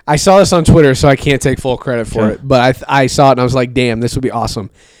yours? I saw this on Twitter, so I can't take full credit for it. But I saw it and I was like, "Damn, this would be awesome."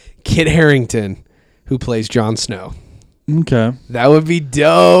 Kit Harington, who plays Jon Snow. Okay, that would be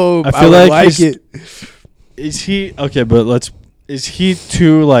dope. I feel like it. Is he okay? But is he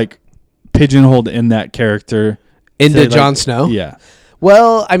too like pigeonholed in that character into Jon Snow? Yeah.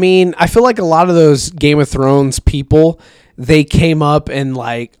 Well, I mean, I feel like a lot of those Game of Thrones people, they came up and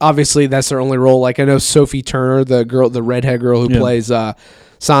like obviously that's their only role. Like I know Sophie Turner, the redhead girl who plays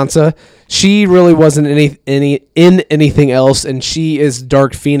Sansa. She really wasn't in anything else, and she is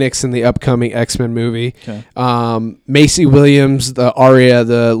Dark Phoenix in the upcoming X-Men movie. Okay. Macy Williams, the Arya,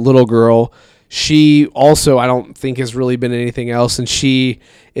 the little girl, she also I don't think has really been anything else, and she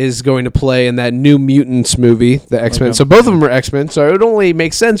is going to play in that New Mutants movie, the X-Men. Okay. So both of them are X-Men, so it would only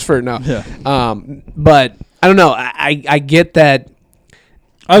make sense for it now. Yeah. But I don't know. I get that.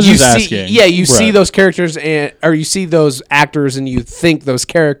 I was just asking. Yeah, you see those characters or you see those actors and you think those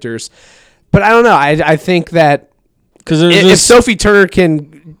characters. But I don't know. I think that if Sophie Turner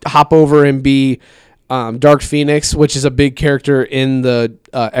can hop over and be Dark Phoenix, which is a big character in the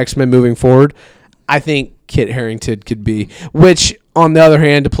X-Men moving forward, I think Kit Harington could be. Which, on the other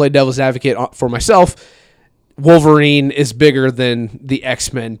hand, to play devil's advocate for myself, Wolverine is bigger than the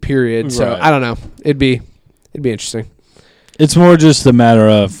X-Men, period. So I don't know. It'd be interesting. It's more just a matter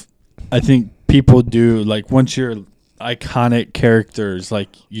of, I think people do, like, once you're iconic characters, like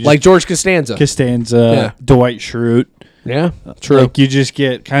George Costanza, Dwight Schrute. Yeah, true. Like, you just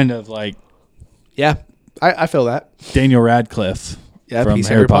get kind of like... Yeah, I feel that. Daniel Radcliffe from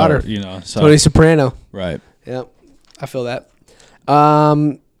Harry Potter. You know, so. Tony Soprano. Right. Yeah, I feel that.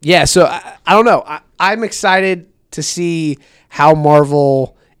 Yeah, so I don't know. I'm excited to see how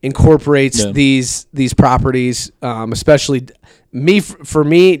Marvel incorporates these properties, especially for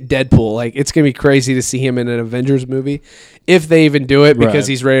me, Deadpool. Like, it's gonna be crazy to see him in an Avengers movie if they even do it, because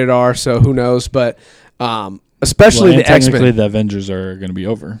he's rated R. So who knows? But especially the X-Men. Technically, the Avengers are gonna be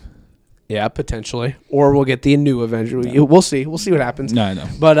over. Yeah, potentially, or we'll get the new Avengers. We'll see. We'll see what happens. No, I know.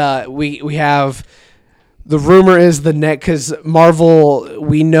 But we have. The rumor is because Marvel,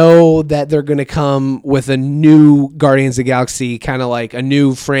 we know that they're going to come with a new Guardians of the Galaxy, kind of like a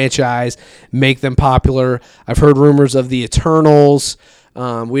new franchise, make them popular. I've heard rumors of the Eternals.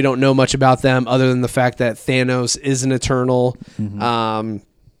 We don't know much about them other than the fact that Thanos is an Eternal. Mm-hmm.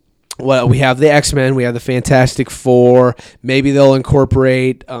 Well, we have the X-Men, we have the Fantastic Four. Maybe they'll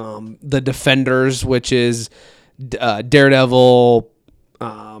incorporate the Defenders, which is Daredevil,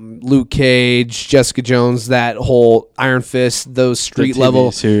 Luke Cage, Jessica Jones, that whole Iron Fist, those street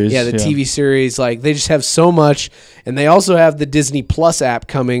level series, TV series. Like, they just have so much, and they also have the Disney Plus app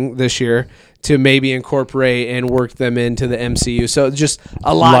coming this year to maybe incorporate and work them into the MCU. So just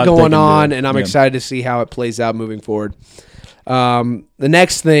a lot going on, and I'm excited to see how it plays out moving forward. The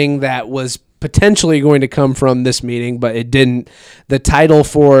next thing that was potentially going to come from this meeting, but it didn't. The title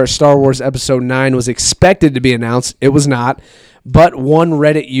for Star Wars Episode 9 was expected to be announced. It was not. But one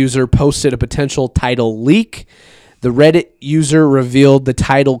Reddit user posted a potential title leak. The Reddit user revealed the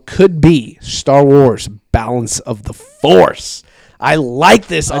title could be Star Wars Balance of the Force. I like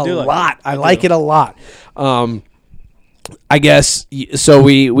this a lot. I like it a lot. I guess, so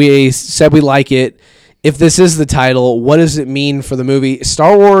we said we like it. If this is the title, what does it mean for the movie?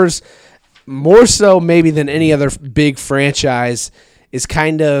 Star Wars, more so maybe than any other big franchise, is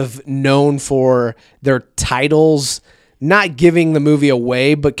kind of known for their titles not giving the movie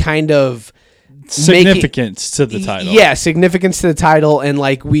away, but kind of significance to the title. Yeah, significance to the title, and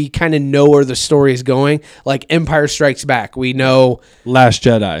like we kind of know where the story is going. Like Empire Strikes Back, we know Last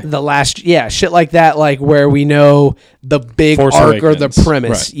Jedi. Shit like that, like where we know the big Force arc Awakens. or the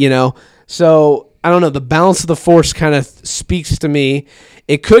premise, you know. So I don't know. The Balance of the Force kind of speaks to me.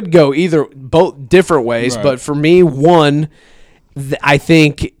 It could go both different ways, but for me, I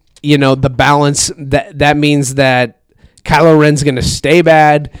think, you know, the balance that means that Kylo Ren's going to stay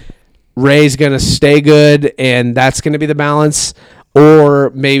bad. Rey's going to stay good and that's going to be the balance,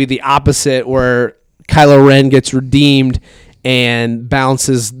 or maybe the opposite where Kylo Ren gets redeemed and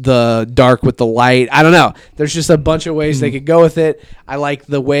balances the dark with the light. I don't know. There's just a bunch of ways they could go with it. I like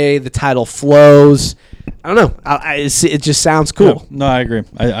the way the title flows. I don't know. It just sounds cool. Yeah. No, I agree.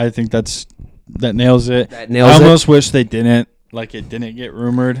 I think that nails it. That nails I it. almost wish they didn't. Like, it didn't get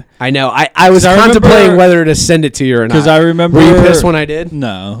rumored. I know. I was 'Cause I contemplating remember- whether to send it to you or not. Because I remember. Were you pissed when I did?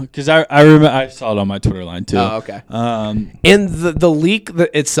 No, because I remember I saw it on my Twitter line too. Oh, okay. Um, And the leak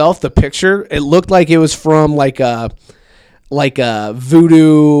itself, the picture, it looked like it was from like a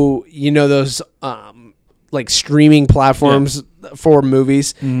Vudu, those like streaming platforms for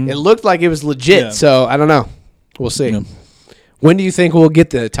movies. It looked like it was legit. Yeah. So I don't know. We'll see. Yeah. When do you think we'll get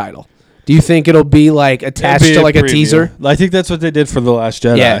the title? Do you think it'll be like attached it'd be to like a preview. teaser? I think that's what they did for The Last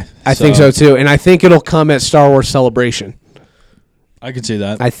Jedi. Yeah, I think so too. And I think it'll come at Star Wars Celebration. I can see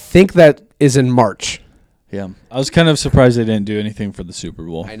that. I think that is in March. Yeah, I was kind of surprised they didn't do anything for the Super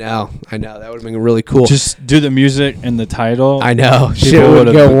Bowl. I know. That would have been really cool. Just do the music and the title. I know. People Shit would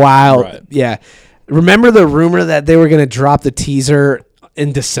would've go been- wild. right. Yeah. Remember the rumor that they were going to drop the teaser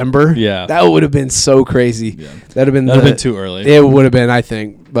in December? Yeah. That would have been so crazy. Yeah. That'd have That'd have been too early. It would have been, I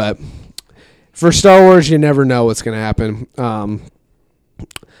think. But for Star Wars, you never know what's going to happen.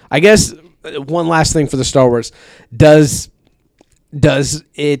 I guess one last thing for the Star Wars. Does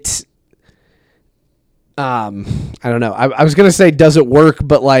it... I don't know. I was going to say, does it work?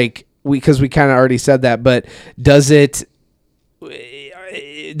 But like, because we kind of already said that, but does it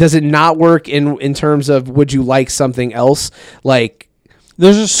not work in terms of would you like something else? Like,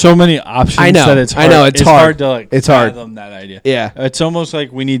 There's just so many options. I know. That it's hard. I know, it's hard. to like. It's hard. fathom that idea. yeah. It's almost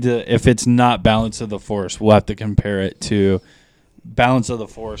like we need to. If it's not Balance of the Force, we'll have to compare it to Balance of the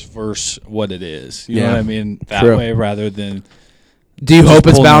Force versus what it is. You know Yeah. what I mean? That True. way, rather than. Do you Just hope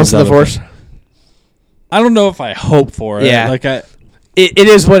it's pulling Balance of those the out Force? I don't know if I hope for it. Yeah. Like It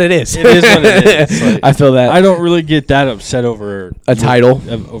is what it is. It is what it is. Like, I feel that. I don't really get that upset over A title?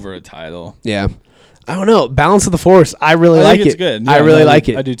 Over a title. Yeah. I don't know. Balance of the Force. I really I like think it's it. good. I Yeah, really no, like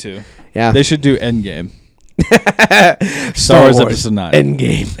it. I do too. Yeah. They should do Endgame. Star Wars Wars Episode 9.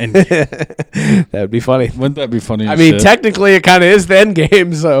 Endgame. that would be funny. Wouldn't that be funny? I as mean, shit? technically, it kind of is the end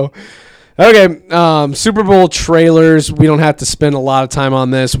game. So, okay. Super Bowl trailers. We don't have to spend a lot of time on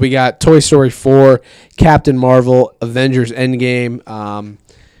this. We got Toy Story 4, Captain Marvel, Avengers Endgame.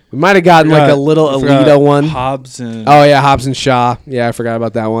 We might have gotten like a little I forgot Alita one. Hobbs and Oh yeah, Hobbs and Shaw. Yeah, I forgot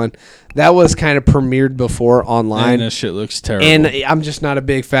about that one. That was kind of premiered before online. that shit looks terrible. And I'm just not a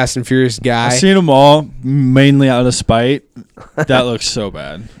big Fast and Furious guy. I've seen them all mainly out of spite. That looks so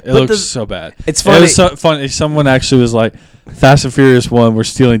bad. It looks so bad. It's It funny. was so funny. Someone actually was like, "Fast and Furious 1, we're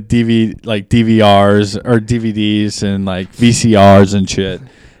stealing DVRs or DVDs and like VCRs and shit.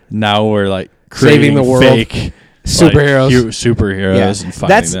 Now we're like Saving creating the world. fake Superheroes. superheroes and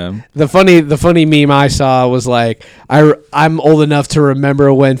fighting them." The funny meme I saw was like, I'm old enough to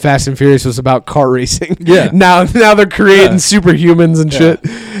remember when Fast and Furious was about car racing. Yeah. now they're creating Yeah. superhumans and Yeah.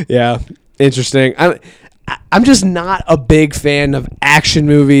 shit. Yeah. Interesting. I'm just not a big fan of action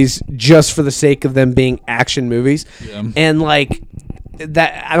movies just for the sake of them being action movies. Yeah. And like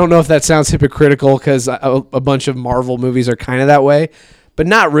that, I don't know if that sounds hypocritical because a bunch of Marvel movies are kind of that way. But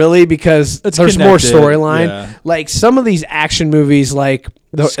not really, because It's there's more connected, storyline. yeah. Like some of these action movies, like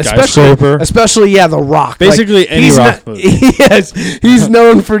Skyscraper. especially The Rock. Basically any he's Rock movie. Yes, he's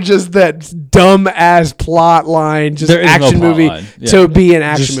known for just that dumb ass plot line, just There is no action plot movie line. Yeah. to be an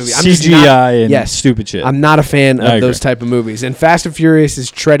action Just movie. I'm just CGI not- and yes, stupid shit. I'm not a fan I of those agree. type of movies, and Fast and Furious is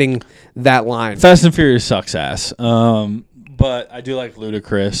treading that line. Fast and Furious sucks ass. But I do like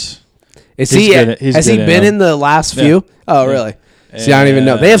Ludacris. Is he's he? good at- he's Has he good at been them. in the last Yeah. few? Oh, Yeah. really? See, I don't even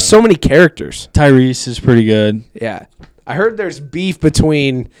know. They have so many characters. Tyrese is pretty good. Yeah. I heard there's beef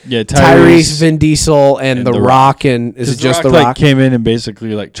between Yeah, Tyrese, Vin Diesel, and The Rock. And is it just The Rock? Like, came in and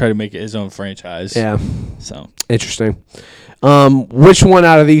basically like tried to make it his own franchise. Yeah. So Interesting. Which one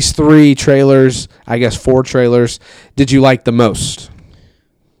out of these 3 trailers, I guess 4 trailers, did you like the most?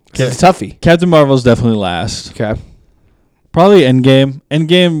 'Cause it's a toughie. Captain Marvel's definitely last. Okay. Probably Endgame.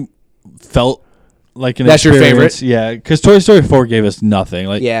 Endgame felt like an That's your experience. favorite? Yeah, because Toy Story 4 gave us nothing.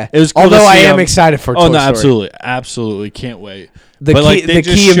 Like Yeah. it was cool Although to I see am them- excited for Oh Toy no, Story. absolutely, can't wait. The But, key, like, they the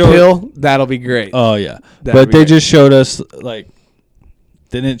just key and showed- pill, that'll be great. Oh yeah, That'd but be they great. just showed us like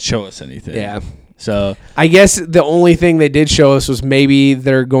they didn't show us anything. Yeah. So I guess the only thing they did show us was maybe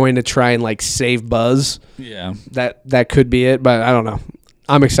they're going to try and like save Buzz. yeah, That could be it, but I don't know.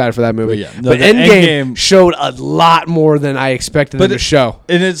 I'm excited for that movie. But yeah, no, but the Endgame Endgame- showed a lot more than I expected them to show.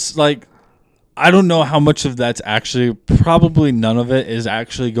 and it's like I don't know how much of that's actually. Probably none of it is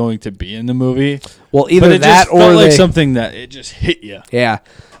actually going to be in the movie. Well, either but it that just felt or like something that it just hit you. Yeah,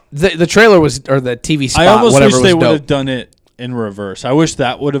 the trailer was, or the TV spot, I almost whatever, wish they was would dope. have done it in reverse. I wish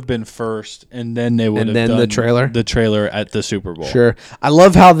that would have been first, and then they would And have then done the trailer? The trailer at the Super Bowl. Sure. I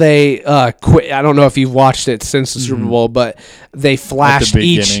love how they quit. I don't know if you've watched it since the Super Bowl, but they flashed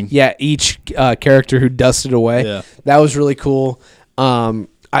beginning. each character who dusted away. Yeah. That was really cool.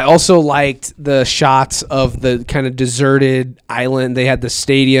 I also liked the shots of the kind of deserted island. They had the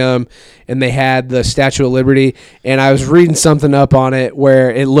stadium and they had the Statue of Liberty. And I was reading something up on it where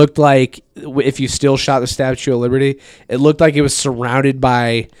it looked like if you still shot the Statue of Liberty, it looked like it was surrounded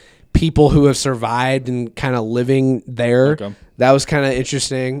by people who have survived and kind of living there. Okay. That was kind of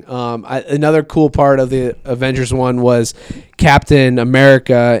interesting. Another cool part of the Avengers one was Captain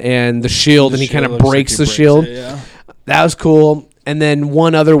America and the shield, and he kind of breaks the shield. That was cool. And then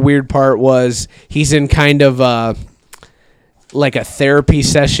one other weird part was he's in kind of like a therapy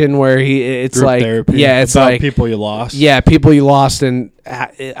session where it's Group like therapy. yeah, it's about like people you lost. yeah, people you lost, and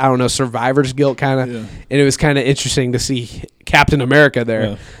I don't know, survivor's guilt kind of. Yeah. And it was kind of interesting to see Captain America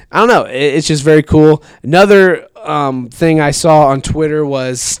there. Yeah. I don't know, it's just very cool. Another thing I saw on Twitter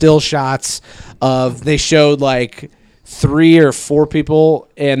was still shots of, they showed like 3 or 4 people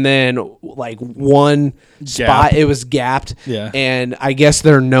and then like one spot it was gapped. Yeah. And I guess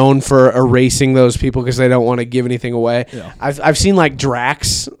they're known for erasing those people because they don't want to give anything away. Yeah. I've seen like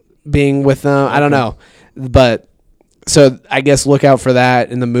Drax being with them. I don't know. But so I guess look out for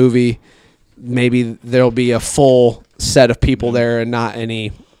that in the movie. Maybe there'll be a full set of people there and not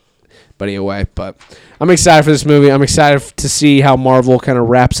anybody away. But I'm excited for this movie. I'm excited to see how Marvel kind of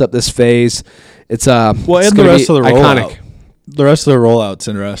wraps up this phase. It's Well, it's and the gonna rest be of the iconic. rollout. The rest of the rollout's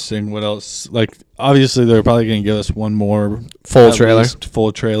interesting. What else? Like, obviously, they're probably going to give us one more Full trailer.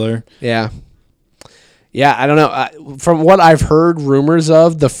 Full trailer. Yeah. Yeah, I don't know. From what I've heard rumors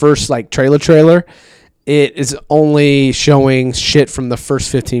of, the first like trailer, it is only showing shit from the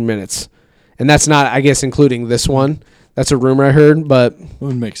first 15 minutes. And that's not, I guess, including this one. That's a rumor I heard, but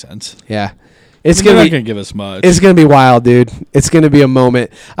Would make sense. yeah. It's They're gonna not be going to give us much. It's gonna be wild, dude. It's gonna be a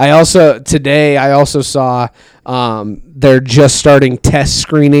moment. I also saw they're just starting test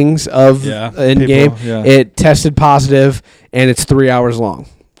screenings of Endgame. people, yeah. It tested positive, and it's 3 hours long.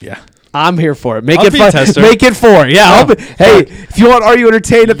 Yeah. I'm here for it. Make I'll it be fun. a tester. Make it 4. Yeah. Oh, hey, if you want, Are You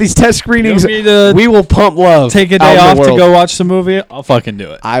Entertained at these test screenings? me to We will pump love. Take a out day in the off to world. go watch the movie. I'll fucking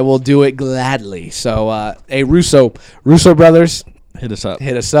do it. I will do it gladly. So, hey, Russo brothers, Hit us up.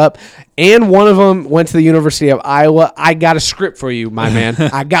 hit us up. And one of them went to the University of Iowa. I got a script for you, my man.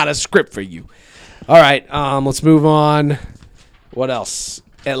 I got a script for you. All right, let's move on. What else?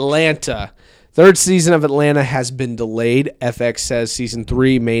 Atlanta. 3rd season of Atlanta has been delayed. FX says season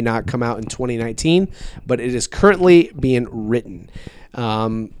 3 may not come out in 2019, but it is currently being written.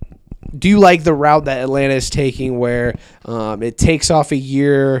 Do you like the route that Atlanta is taking where it takes off a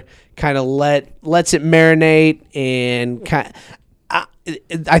year, kind of lets it marinate, and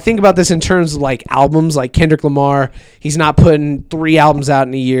I think about this in terms of like albums, like Kendrick Lamar. He's not putting 3 albums out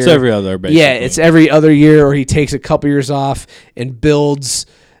in a year. It's every other, basically. Yeah, it's every other year, or he takes a couple years off and builds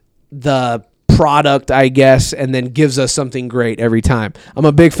the product, I guess, and then gives us something great every time. I'm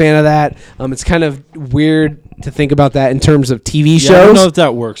a big fan of that. It's kind of weird to think about that in terms of TV shows. I don't know if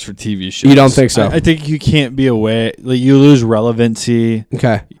that works for TV shows. You don't think so? I think you can't be away. Like, you lose relevancy.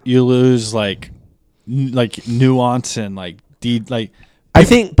 Okay. You lose like nuance and I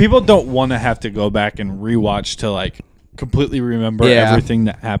think people don't want to have to go back and rewatch to like completely remember everything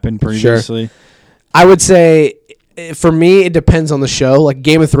that happened previously. I would say for me it depends on the show. Like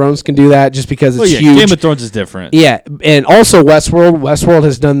Game of Thrones can do that just because it's huge. Game of Thrones is different. Yeah, and also Westworld. Westworld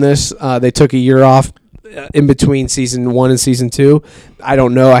has done this. They took a year off in between season 1 and season 2. I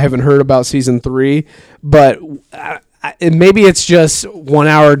don't know. I haven't heard about season 3, but maybe it's just 1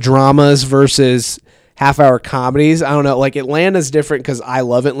 hour dramas versus half-hour comedies. I don't know. Like Atlanta's different because I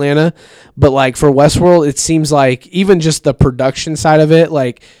love Atlanta, but like for Westworld, it seems like even just the production side of it,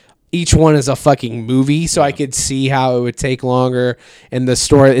 like each one is a fucking movie, so I could see how it would take longer, and the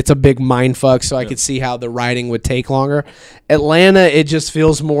story, it's a big mind fuck, so I could see how the writing would take longer. Atlanta, it just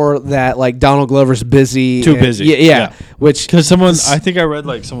feels more that like Donald Glover's busy. Too busy. Yeah. Which Because I think I read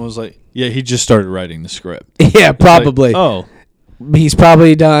like someone was like, yeah, he just started writing the script. yeah, probably. Like, he's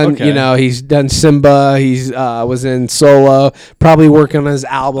probably done, Okay. he's done Simba. He's was in Solo, probably working on his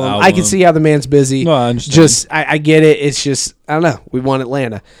album. I can see how the man's busy. No, I understand. Just, I get it. It's just, I don't know. We want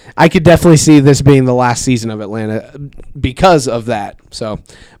Atlanta. I could definitely see this being the last season of Atlanta because of that. So,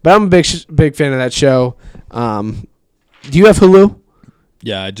 but I'm a big fan of that show. Do you have Hulu?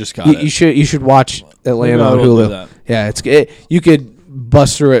 Yeah, I just got You, it. you should watch Atlanta on Maybe I will do Hulu. that. Yeah, you could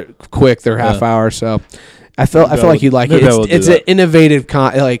bust through it quick. They're half hour, so I feel like you'd like maybe I will it. do It's an that. innovative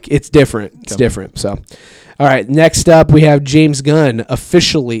it's different. It's different. So, all right, next up we have James Gunn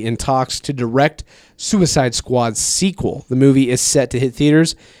officially in talks to direct Suicide Squad's sequel. The movie is set to hit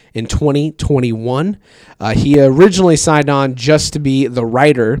theaters in 2021. He originally signed on just to be the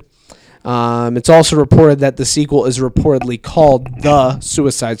writer. It's also reported that the sequel is reportedly called The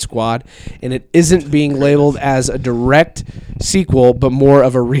Suicide Squad, and it isn't being labeled as a direct sequel, but more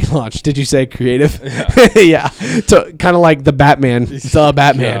of a relaunch. Did you say creative? Yeah. So, kind of like The Batman. The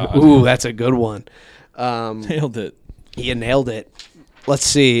Batman. God. Ooh, that's a good one. Nailed it. You nailed it. Let's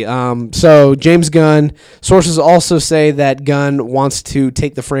see. So James Gunn, sources also say that Gunn wants to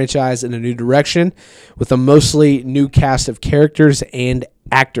take the franchise in a new direction with a mostly new cast of characters and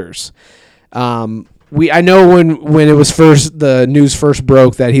actors. I know when it was the news first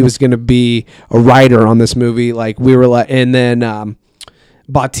broke that he was going to be a writer on this movie, like we were like, and then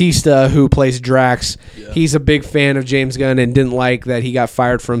Bautista, who plays Drax, he's a big fan of James Gunn and didn't like that he got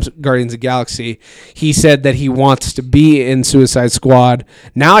fired from Guardians of the Galaxy. He said that he wants to be in Suicide Squad.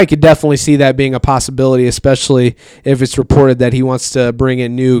 Now I could definitely see that being a possibility, especially if it's reported that he wants to bring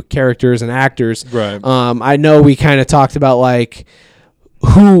in new characters and actors. Right. I know we kind of talked about like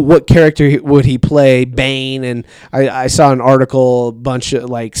what character would he play, Bane, and I saw an article a bunch of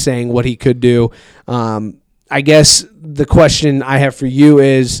like saying what he could do. I guess the question I have for you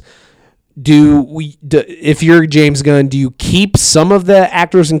is, if you're James Gunn, do you keep some of the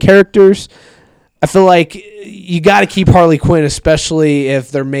actors and characters? I feel like you got to keep Harley Quinn, especially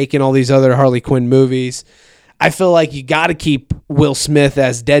if they're making all these other Harley Quinn movies. I feel like you got to keep Will Smith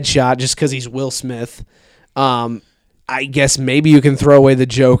as Deadshot just because he's Will Smith. I guess maybe you can throw away the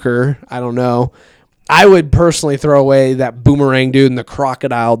Joker. I don't know. I would personally throw away that Boomerang dude and the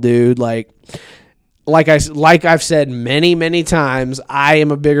Crocodile dude. Like I've said many times, I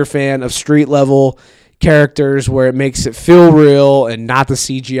am a bigger fan of street level characters where it makes it feel real and not the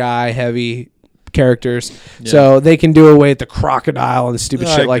CGI heavy characters. Yeah. So they can do away with the Crocodile and stupid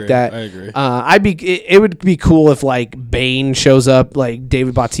shit like that. I agree. It would be cool if like Bane shows up, like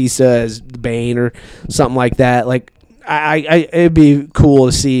David Bautista as Bane or something like that. Like it'd be cool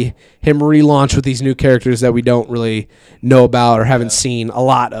to see him relaunch with these new characters that we don't really know about or haven't seen a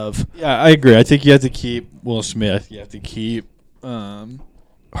lot of. Yeah, I agree. I think you have to keep Will Smith. You have to keep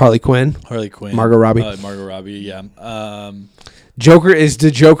Harley Quinn, Margot Robbie. Margot Robbie, yeah. Joker, is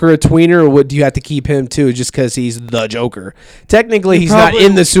the Joker a tweener, or do you have to keep him too just because he's the Joker? Technically, he's not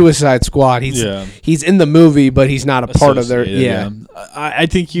in the Suicide Squad. He's in the movie, but he's not a part of their. Yeah. I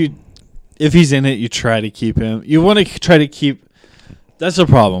think if he's in it, you try to keep him. You want to try to keep. That's a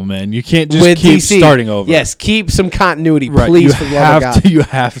problem, man. You can't just keep DC, starting over. Yes, keep some continuity, right. please. You have to. You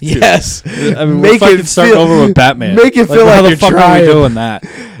have to. Yes. I mean, make we're it start over with Batman. Make it feel how like the you're fuck trying. are we doing that?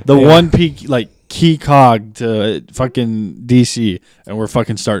 The one peak, key cog to fucking DC, and we're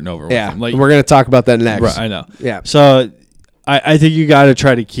fucking starting over. With them. We're gonna talk about that next. Right, I know. Yeah. So, I think you got to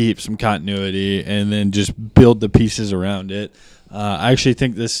try to keep some continuity and then just build the pieces around it. I actually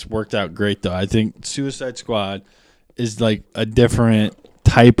think this worked out great, though. I think Suicide Squad is like a different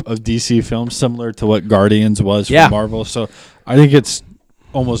type of DC film, similar to what Guardians was from Marvel. So I think it's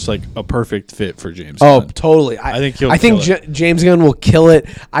almost like a perfect fit for James Gunn. Totally. I think James Gunn will kill it.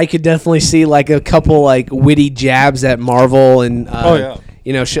 I could definitely see like a couple like witty jabs at Marvel and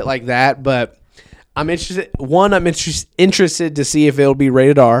shit like that. But I'm interested. One, I'm interested to see if it'll be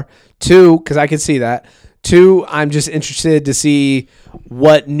rated R. Two, because I could see that. Two, I'm just interested to see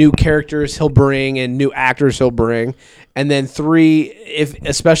what new characters he'll bring and new actors he'll bring. And then three,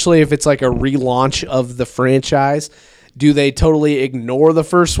 especially if it's like a relaunch of the franchise, do they totally ignore the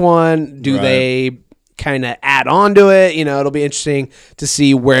first one? Do they kind of add on to it? It'll be interesting to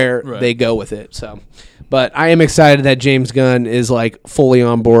see where they go with it. So, but I am excited that James Gunn is like fully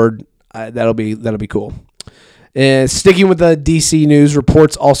on board. That'll be cool. And sticking with the DC news,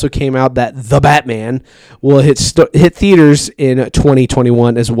 reports also came out that The Batman will hit theaters in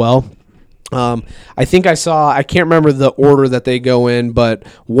 2021 as well. I think I can't remember the order that they go in, but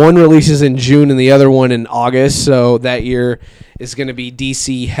one releases in June and the other one in August. So that year is going to be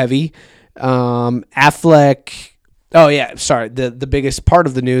DC heavy. Affleck. Oh yeah, sorry. The biggest part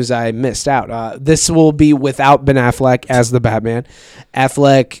of the news I missed out. This will be without Ben Affleck as the Batman.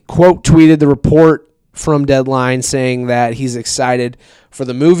 Affleck quote tweeted the report from Deadline saying that he's excited for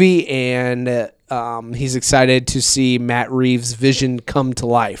the movie and he's excited to see Matt Reeves' vision come to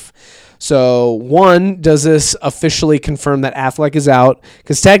life. So, one, does this officially confirm that Affleck is out?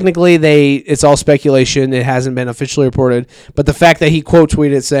 Because technically, it's all speculation. It hasn't been officially reported. But the fact that he quote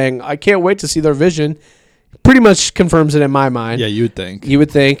tweeted saying, "I can't wait to see their vision," pretty much confirms it in my mind. Yeah, you would think. You would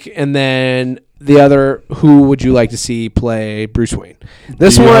think. And then the other, who would you like to see play Bruce Wayne?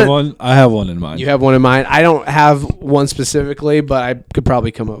 This Do you one, have one? I have one in mind. you have one in mind. I don't have one specifically, but I could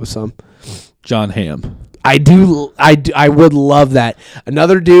probably come up with some. John Hamm. I would love that.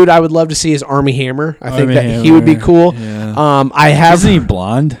 Another dude I would love to see is Armie Hammer. I think that he would be cool. Yeah. Isn't he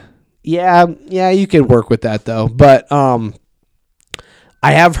blonde? Yeah, you could work with that though. But I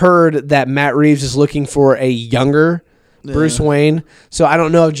have heard that Matt Reeves is looking for a younger Bruce Wayne. So I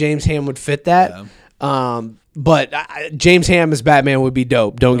don't know if James Hamm would fit that. Yeah. But James Hamm as Batman would be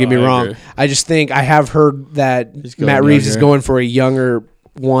dope. Don't get me wrong. Agree. I just think I have heard that Matt Reeves is going for a younger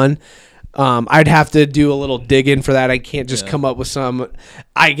one. I'd have to do a little digging for that. I can't just come up with some.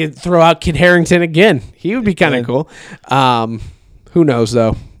 I could throw out Kit Harington again. He would be kind of cool. Who knows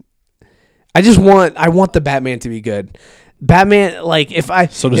though? I want the Batman to be good. Batman, like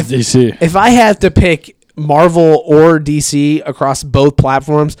So does DC. If I have to pick Marvel or DC across both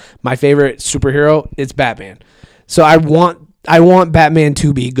platforms, my favorite superhero is Batman. So I want Batman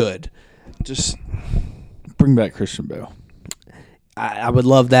to be good. Just bring back Christian Bale. I would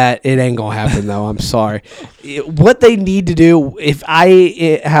love that. It ain't gonna happen though. I'm sorry. What they need to do, if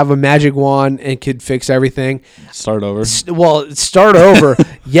I have a magic wand and could fix everything, start over. Start over,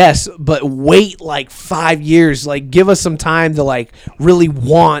 yes, but wait like 5 years. Like, give us some time to like really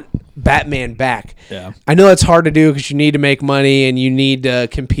want Batman back. Yeah, I know that's hard to do because you need to make money and you need to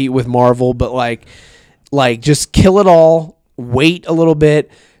compete with Marvel, but like just kill it all. Wait a little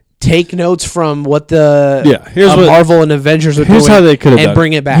bit. Take notes from what the Marvel and Avengers are doing how they could have and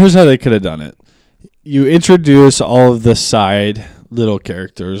bring it back. Here's how they could have done it. You introduce all of the side little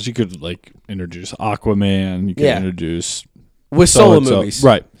characters. You could like introduce Aquaman. You could introduce with solo movies.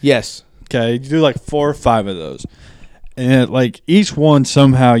 Right. Yes. Okay. You do like 4 or 5 of those. And like each one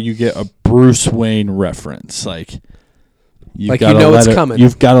somehow you get a Bruce Wayne reference. Like you've got it's coming.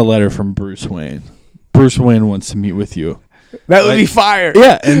 You've got a letter from Bruce Wayne. Bruce Wayne wants to meet with you. That would be fire.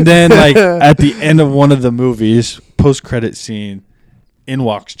 Yeah, and then like at the end of one of the movies, post-credit scene, in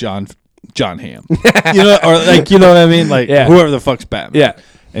walks John Hamm. You know, or like you know what I mean? Like whoever the fuck's Batman. Yeah.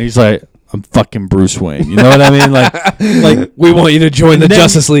 And he's like, I'm fucking Bruce Wayne. You know what I mean? Like we want you to join the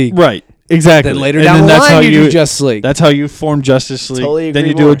Justice League. Right. Exactly. Then later down the line, you do Justice League. That's how you form Justice League. Totally agree then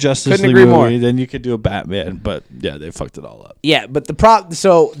you more. do a Justice Couldn't League agree movie. more. Then you could do a Batman. But yeah, they fucked it all up. Yeah, but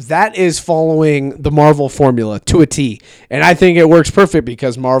so that is following the Marvel formula to a T, and I think it works perfect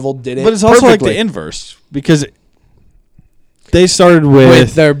because Marvel did it. But it's also perfectly. like the inverse because they started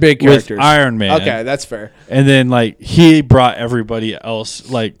with their big characters, with Iron Man. Okay, that's fair. And then like he brought everybody else,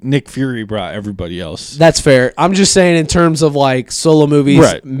 like Nick Fury brought everybody else. That's fair. I'm just saying in terms of like solo movies,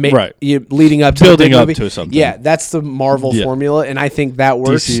 right. Leading up to building the up movie. to something. Yeah, that's the Marvel formula, and I think that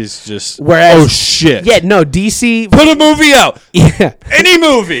works. DC is just whereas, oh shit. Yeah, no, DC put a movie out. Yeah, any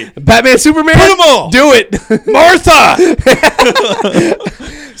movie. Batman, Superman, put them all. Do it, Martha.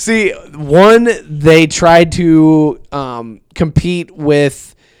 See, they tried to compete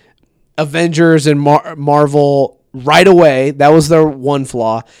with Avengers and Marvel right away. That was their one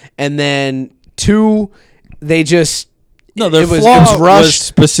flaw. And then 2, they just their flaw it was rushed. Was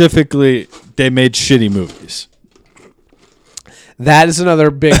specifically they made shitty movies. That is another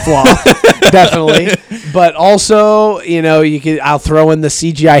big flaw, definitely. But also, I'll throw in the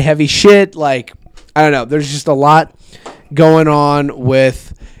CGI heavy shit. Like, I don't know. There's just a lot going on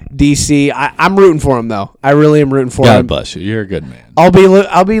with DC. I'm rooting for him though. I really am rooting for him. God bless you. You're a good man. I'll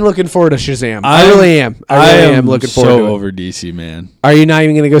be looking forward to Shazam. I really am. I really am looking forward to it. So over DC, man. Are you not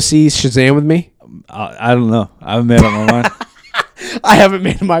even going to go see Shazam with me? I don't know. I haven't made up my mind. I haven't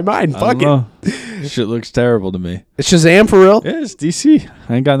made up my mind. Fuck it. Shit looks terrible to me. Is Shazam for real? Yeah, it's DC.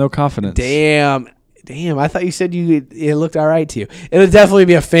 I ain't got no confidence. Damn. I thought you said it looked all right to you. It'll definitely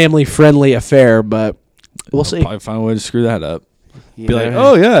be a family-friendly affair, but we'll see. Probably find a way to screw that up. Yeah. Be like,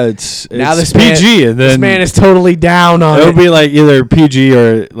 oh yeah, it's now this PG, man, and then this man is totally down on it. It'll be like either PG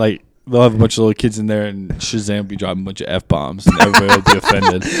or like they'll have a bunch of little kids in there, and Shazam will be dropping a bunch of F-bombs, and everybody will be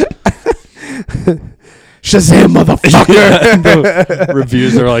offended. Shazam, motherfucker! The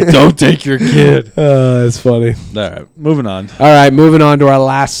reviews are like, don't take your kid. That's funny. All right, moving on. All right, moving on to our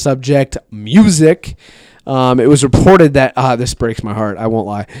last subject, music. It was reported that this breaks my heart. I won't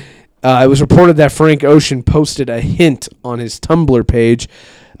lie. It was reported that Frank Ocean posted a hint on his Tumblr page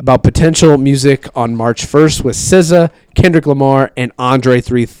about potential music on March 1st with SZA, Kendrick Lamar, and Andre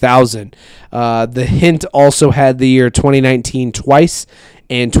 3000. The hint also had the year 2019 twice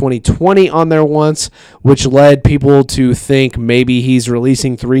and 2020 on there once, which led people to think maybe he's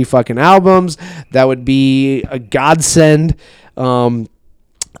releasing 3 fucking albums. That would be a godsend. When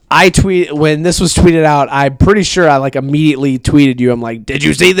this was tweeted out, I'm pretty sure I like immediately tweeted you. I'm like, did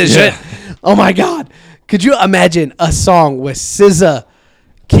you see this shit? Oh my God. Could you imagine a song with SZA,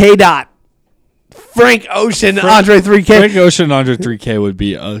 K-Dot, Frank Ocean, Andre 3K? Frank Ocean and Andre 3K would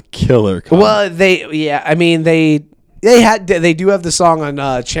be a killer combo. Well, they do have the song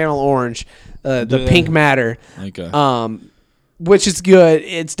on Channel Orange, the Pink Matter. Okay. Which is good.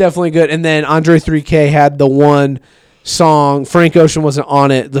 It's definitely good. And then Andre 3K had the one song. Frank Ocean wasn't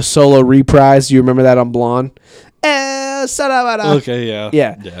on it. The solo reprise. Do you remember that on Blonde? Okay. Yeah.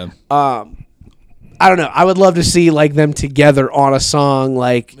 Yeah. I don't know. I would love to see like them together on a song,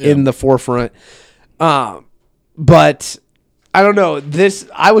 like in the forefront. But I don't know.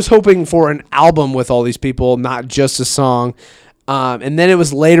 I was hoping for an album with all these people, not just a song. And then it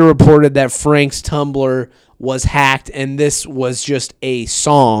was later reported that Frank's Tumblr was hacked, and this was just a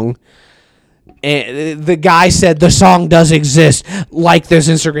song. And the guy said the song does exist. Like this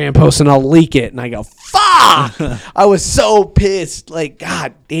Instagram post, and I'll leak it. And I go, fuck! I was so pissed. Like,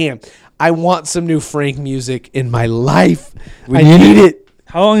 God damn. I want some new Frank music in my life. I need it.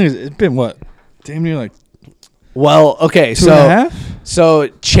 How long has it been? What? Damn near like. Well, okay, 2.5? So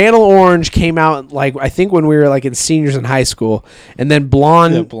Channel Orange came out like I think when we were like in seniors in high school, and then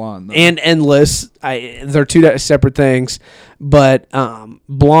Blonde and Endless. They're 2 separate things, but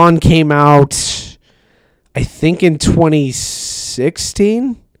Blonde came out, I think in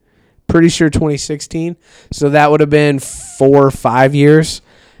 2016. Pretty sure 2016. So that would have been 4 or 5 years,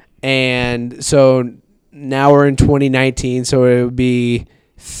 and so now we're in 2019. So it would be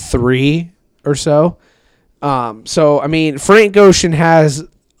 3 or so. So I mean, Frank Ocean has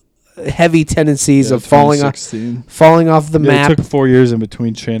heavy tendencies of falling off the map. It took 4 years in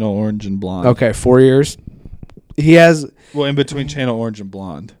between Channel Orange and Blonde. Okay, 4 years. He has in between Channel Orange and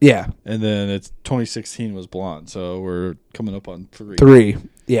Blonde. Yeah, and then it's 2016 was Blonde, so we're coming up on 3. 3,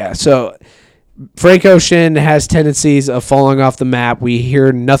 yeah. So Frank Ocean has tendencies of falling off the map. We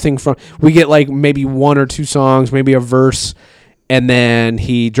hear nothing from. We get like maybe 1 or 2 songs, maybe a verse. And then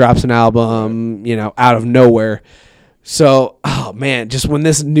he drops an album, out of nowhere. So, oh man, just when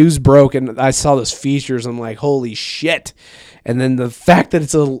this news broke and I saw those features, I'm like, holy shit. And then the fact that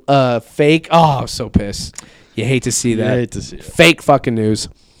it's a fake, I was so pissed. You hate to see that. You hate to see it. Fake fucking news.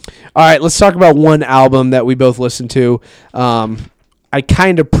 All right, let's talk about one album that we both listened to. I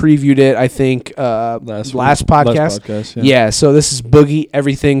kind of previewed it, I think, last podcast. Yeah, so this is Boogie,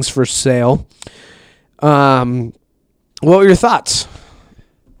 Everything's for Sale. What were your thoughts?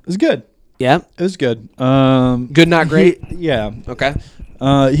 It was good. Yeah, it was good. Good, not great. Yeah. Okay.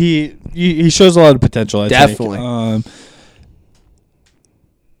 He shows a lot of potential. I Definitely. think.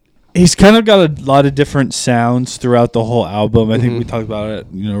 He's kind of got a lot of different sounds throughout the whole album. I think we talked about it,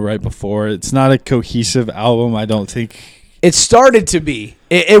 right before. It's not a cohesive album. I don't think it started to be.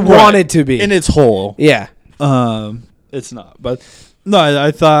 It wanted to be in its whole. Yeah. It's not, but no, I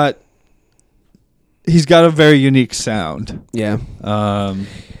thought. He's got a very unique sound. Yeah.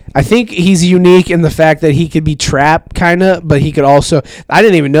 I think he's unique in the fact that he could be trap kind of, but he could also. I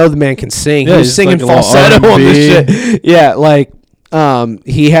didn't even know the man can sing. Yeah, he was singing like falsetto on this shit. Yeah, like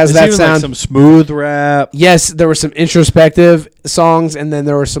he has that sound. Like some smooth rap. Yes, there were some introspective songs, and then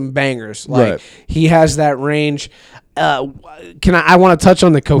there were some bangers. Like he has that range. I want to touch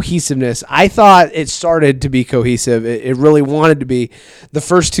on the cohesiveness. I thought it started to be cohesive. It really wanted to be. The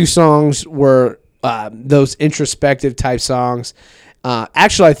first 2 songs were. Those introspective type songs.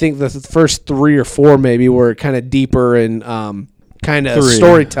 Actually, I think the first 3 or 4 maybe were kind of deeper and kind of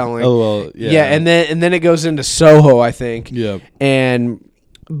storytelling. Oh well, yeah. Yeah, and then it goes into Soho, I think. Yeah.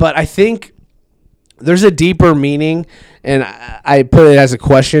 But I think there's a deeper meaning, and I put it as a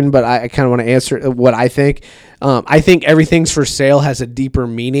question, but I kind of want to answer what I think. I think Everything's for Sale has a deeper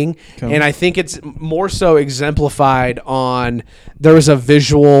meaning, and I think it's more so exemplified on there was a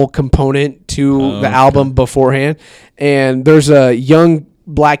visual component to the album beforehand, and there's a young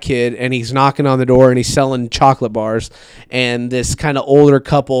black kid, and he's knocking on the door, and he's selling chocolate bars, and this kind of older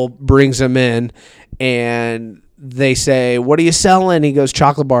couple brings him in, and they say, "What are you selling?" He goes,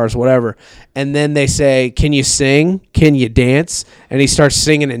 "Chocolate bars, whatever." And then they say, "Can you sing? Can you dance?" And he starts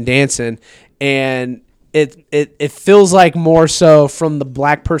singing and dancing, and it feels like more so from the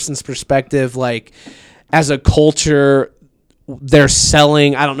black person's perspective, like as a culture, they're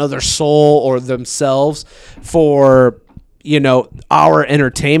selling, I don't know, their soul or themselves for our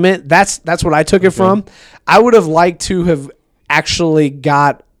entertainment. That's what I took it from. I would have liked to have actually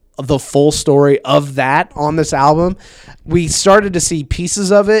got the full story of that on this album. We started to see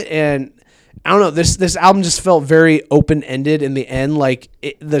pieces of it, and I don't know, this album just felt very open-ended in the end. Like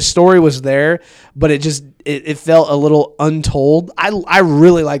the story was there, but it felt a little untold. I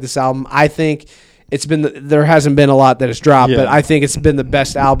really like this album. I think it's been there hasn't been a lot that has dropped, but I think it's been the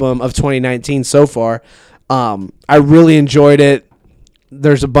best album of 2019 so far. I really enjoyed it.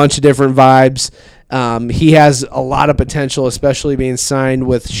 There's a bunch of different vibes. He has a lot of potential, especially being signed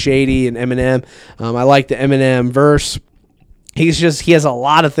with Shady and Eminem. I like the Eminem verse. He has a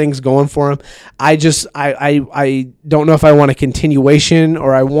lot of things going for him. I don't know if I want a continuation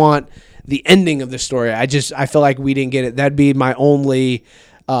or I want the ending of the story. I feel like we didn't get it. That'd be my only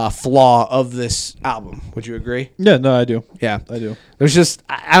flaw of this album. Would you agree? Yeah, no, I do. Yeah, I do. There's just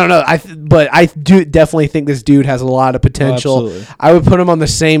I don't know. But I do definitely think this dude has a lot of potential. Absolutely. I would put him on the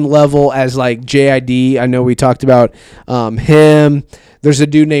same level as like JID. I know we talked about him. There's a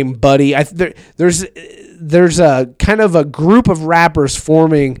dude named Buddy. There's a kind of a group of rappers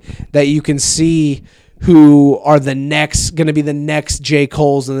forming that you can see who are going to be the next J.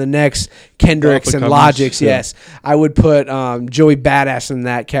 Cole's and the next Kendricks and Logic's. Yeah. Yes. I would put Joey Badass in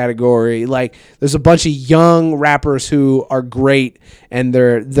that category. Like, there's a bunch of young rappers who are great and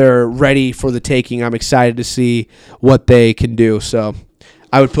they're ready for the taking. I'm excited to see what they can do. So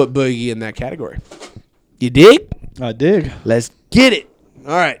I would put Boogie in that category. You dig? I dig. Let's get it.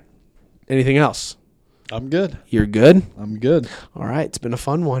 All right. Anything else? I'm good. You're good? I'm good. All right. It's been a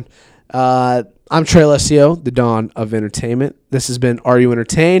fun one. I'm Trey Alessio, the Dawn of Entertainment. This has been Are You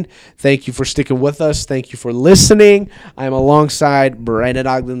Entertained? Thank you for sticking with us. Thank you for listening. I am alongside Brandon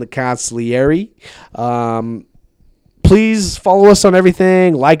Ogden, the Consigliere. Please follow us on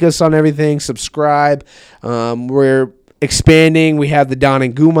everything. Like us on everything. Subscribe. We're expanding. We have the Don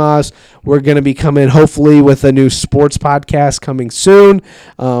and Gumas. We're going to be coming hopefully with a new sports podcast coming soon.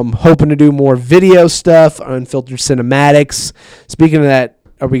 Hoping to do more video stuff, unfiltered cinematics. Speaking of that,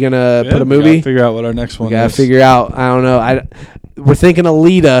 are we going to put a movie? Gotta figure out what our next one is. Got to figure out. I don't know. We're thinking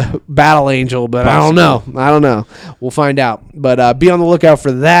Alita, Battle Angel, but possibly. I don't know. We'll find out. But be on the lookout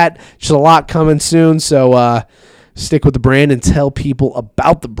for that. Just a lot coming soon. So stick with the brand and tell people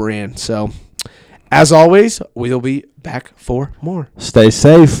about the brand. So as always, we'll be back for more. Stay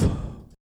safe.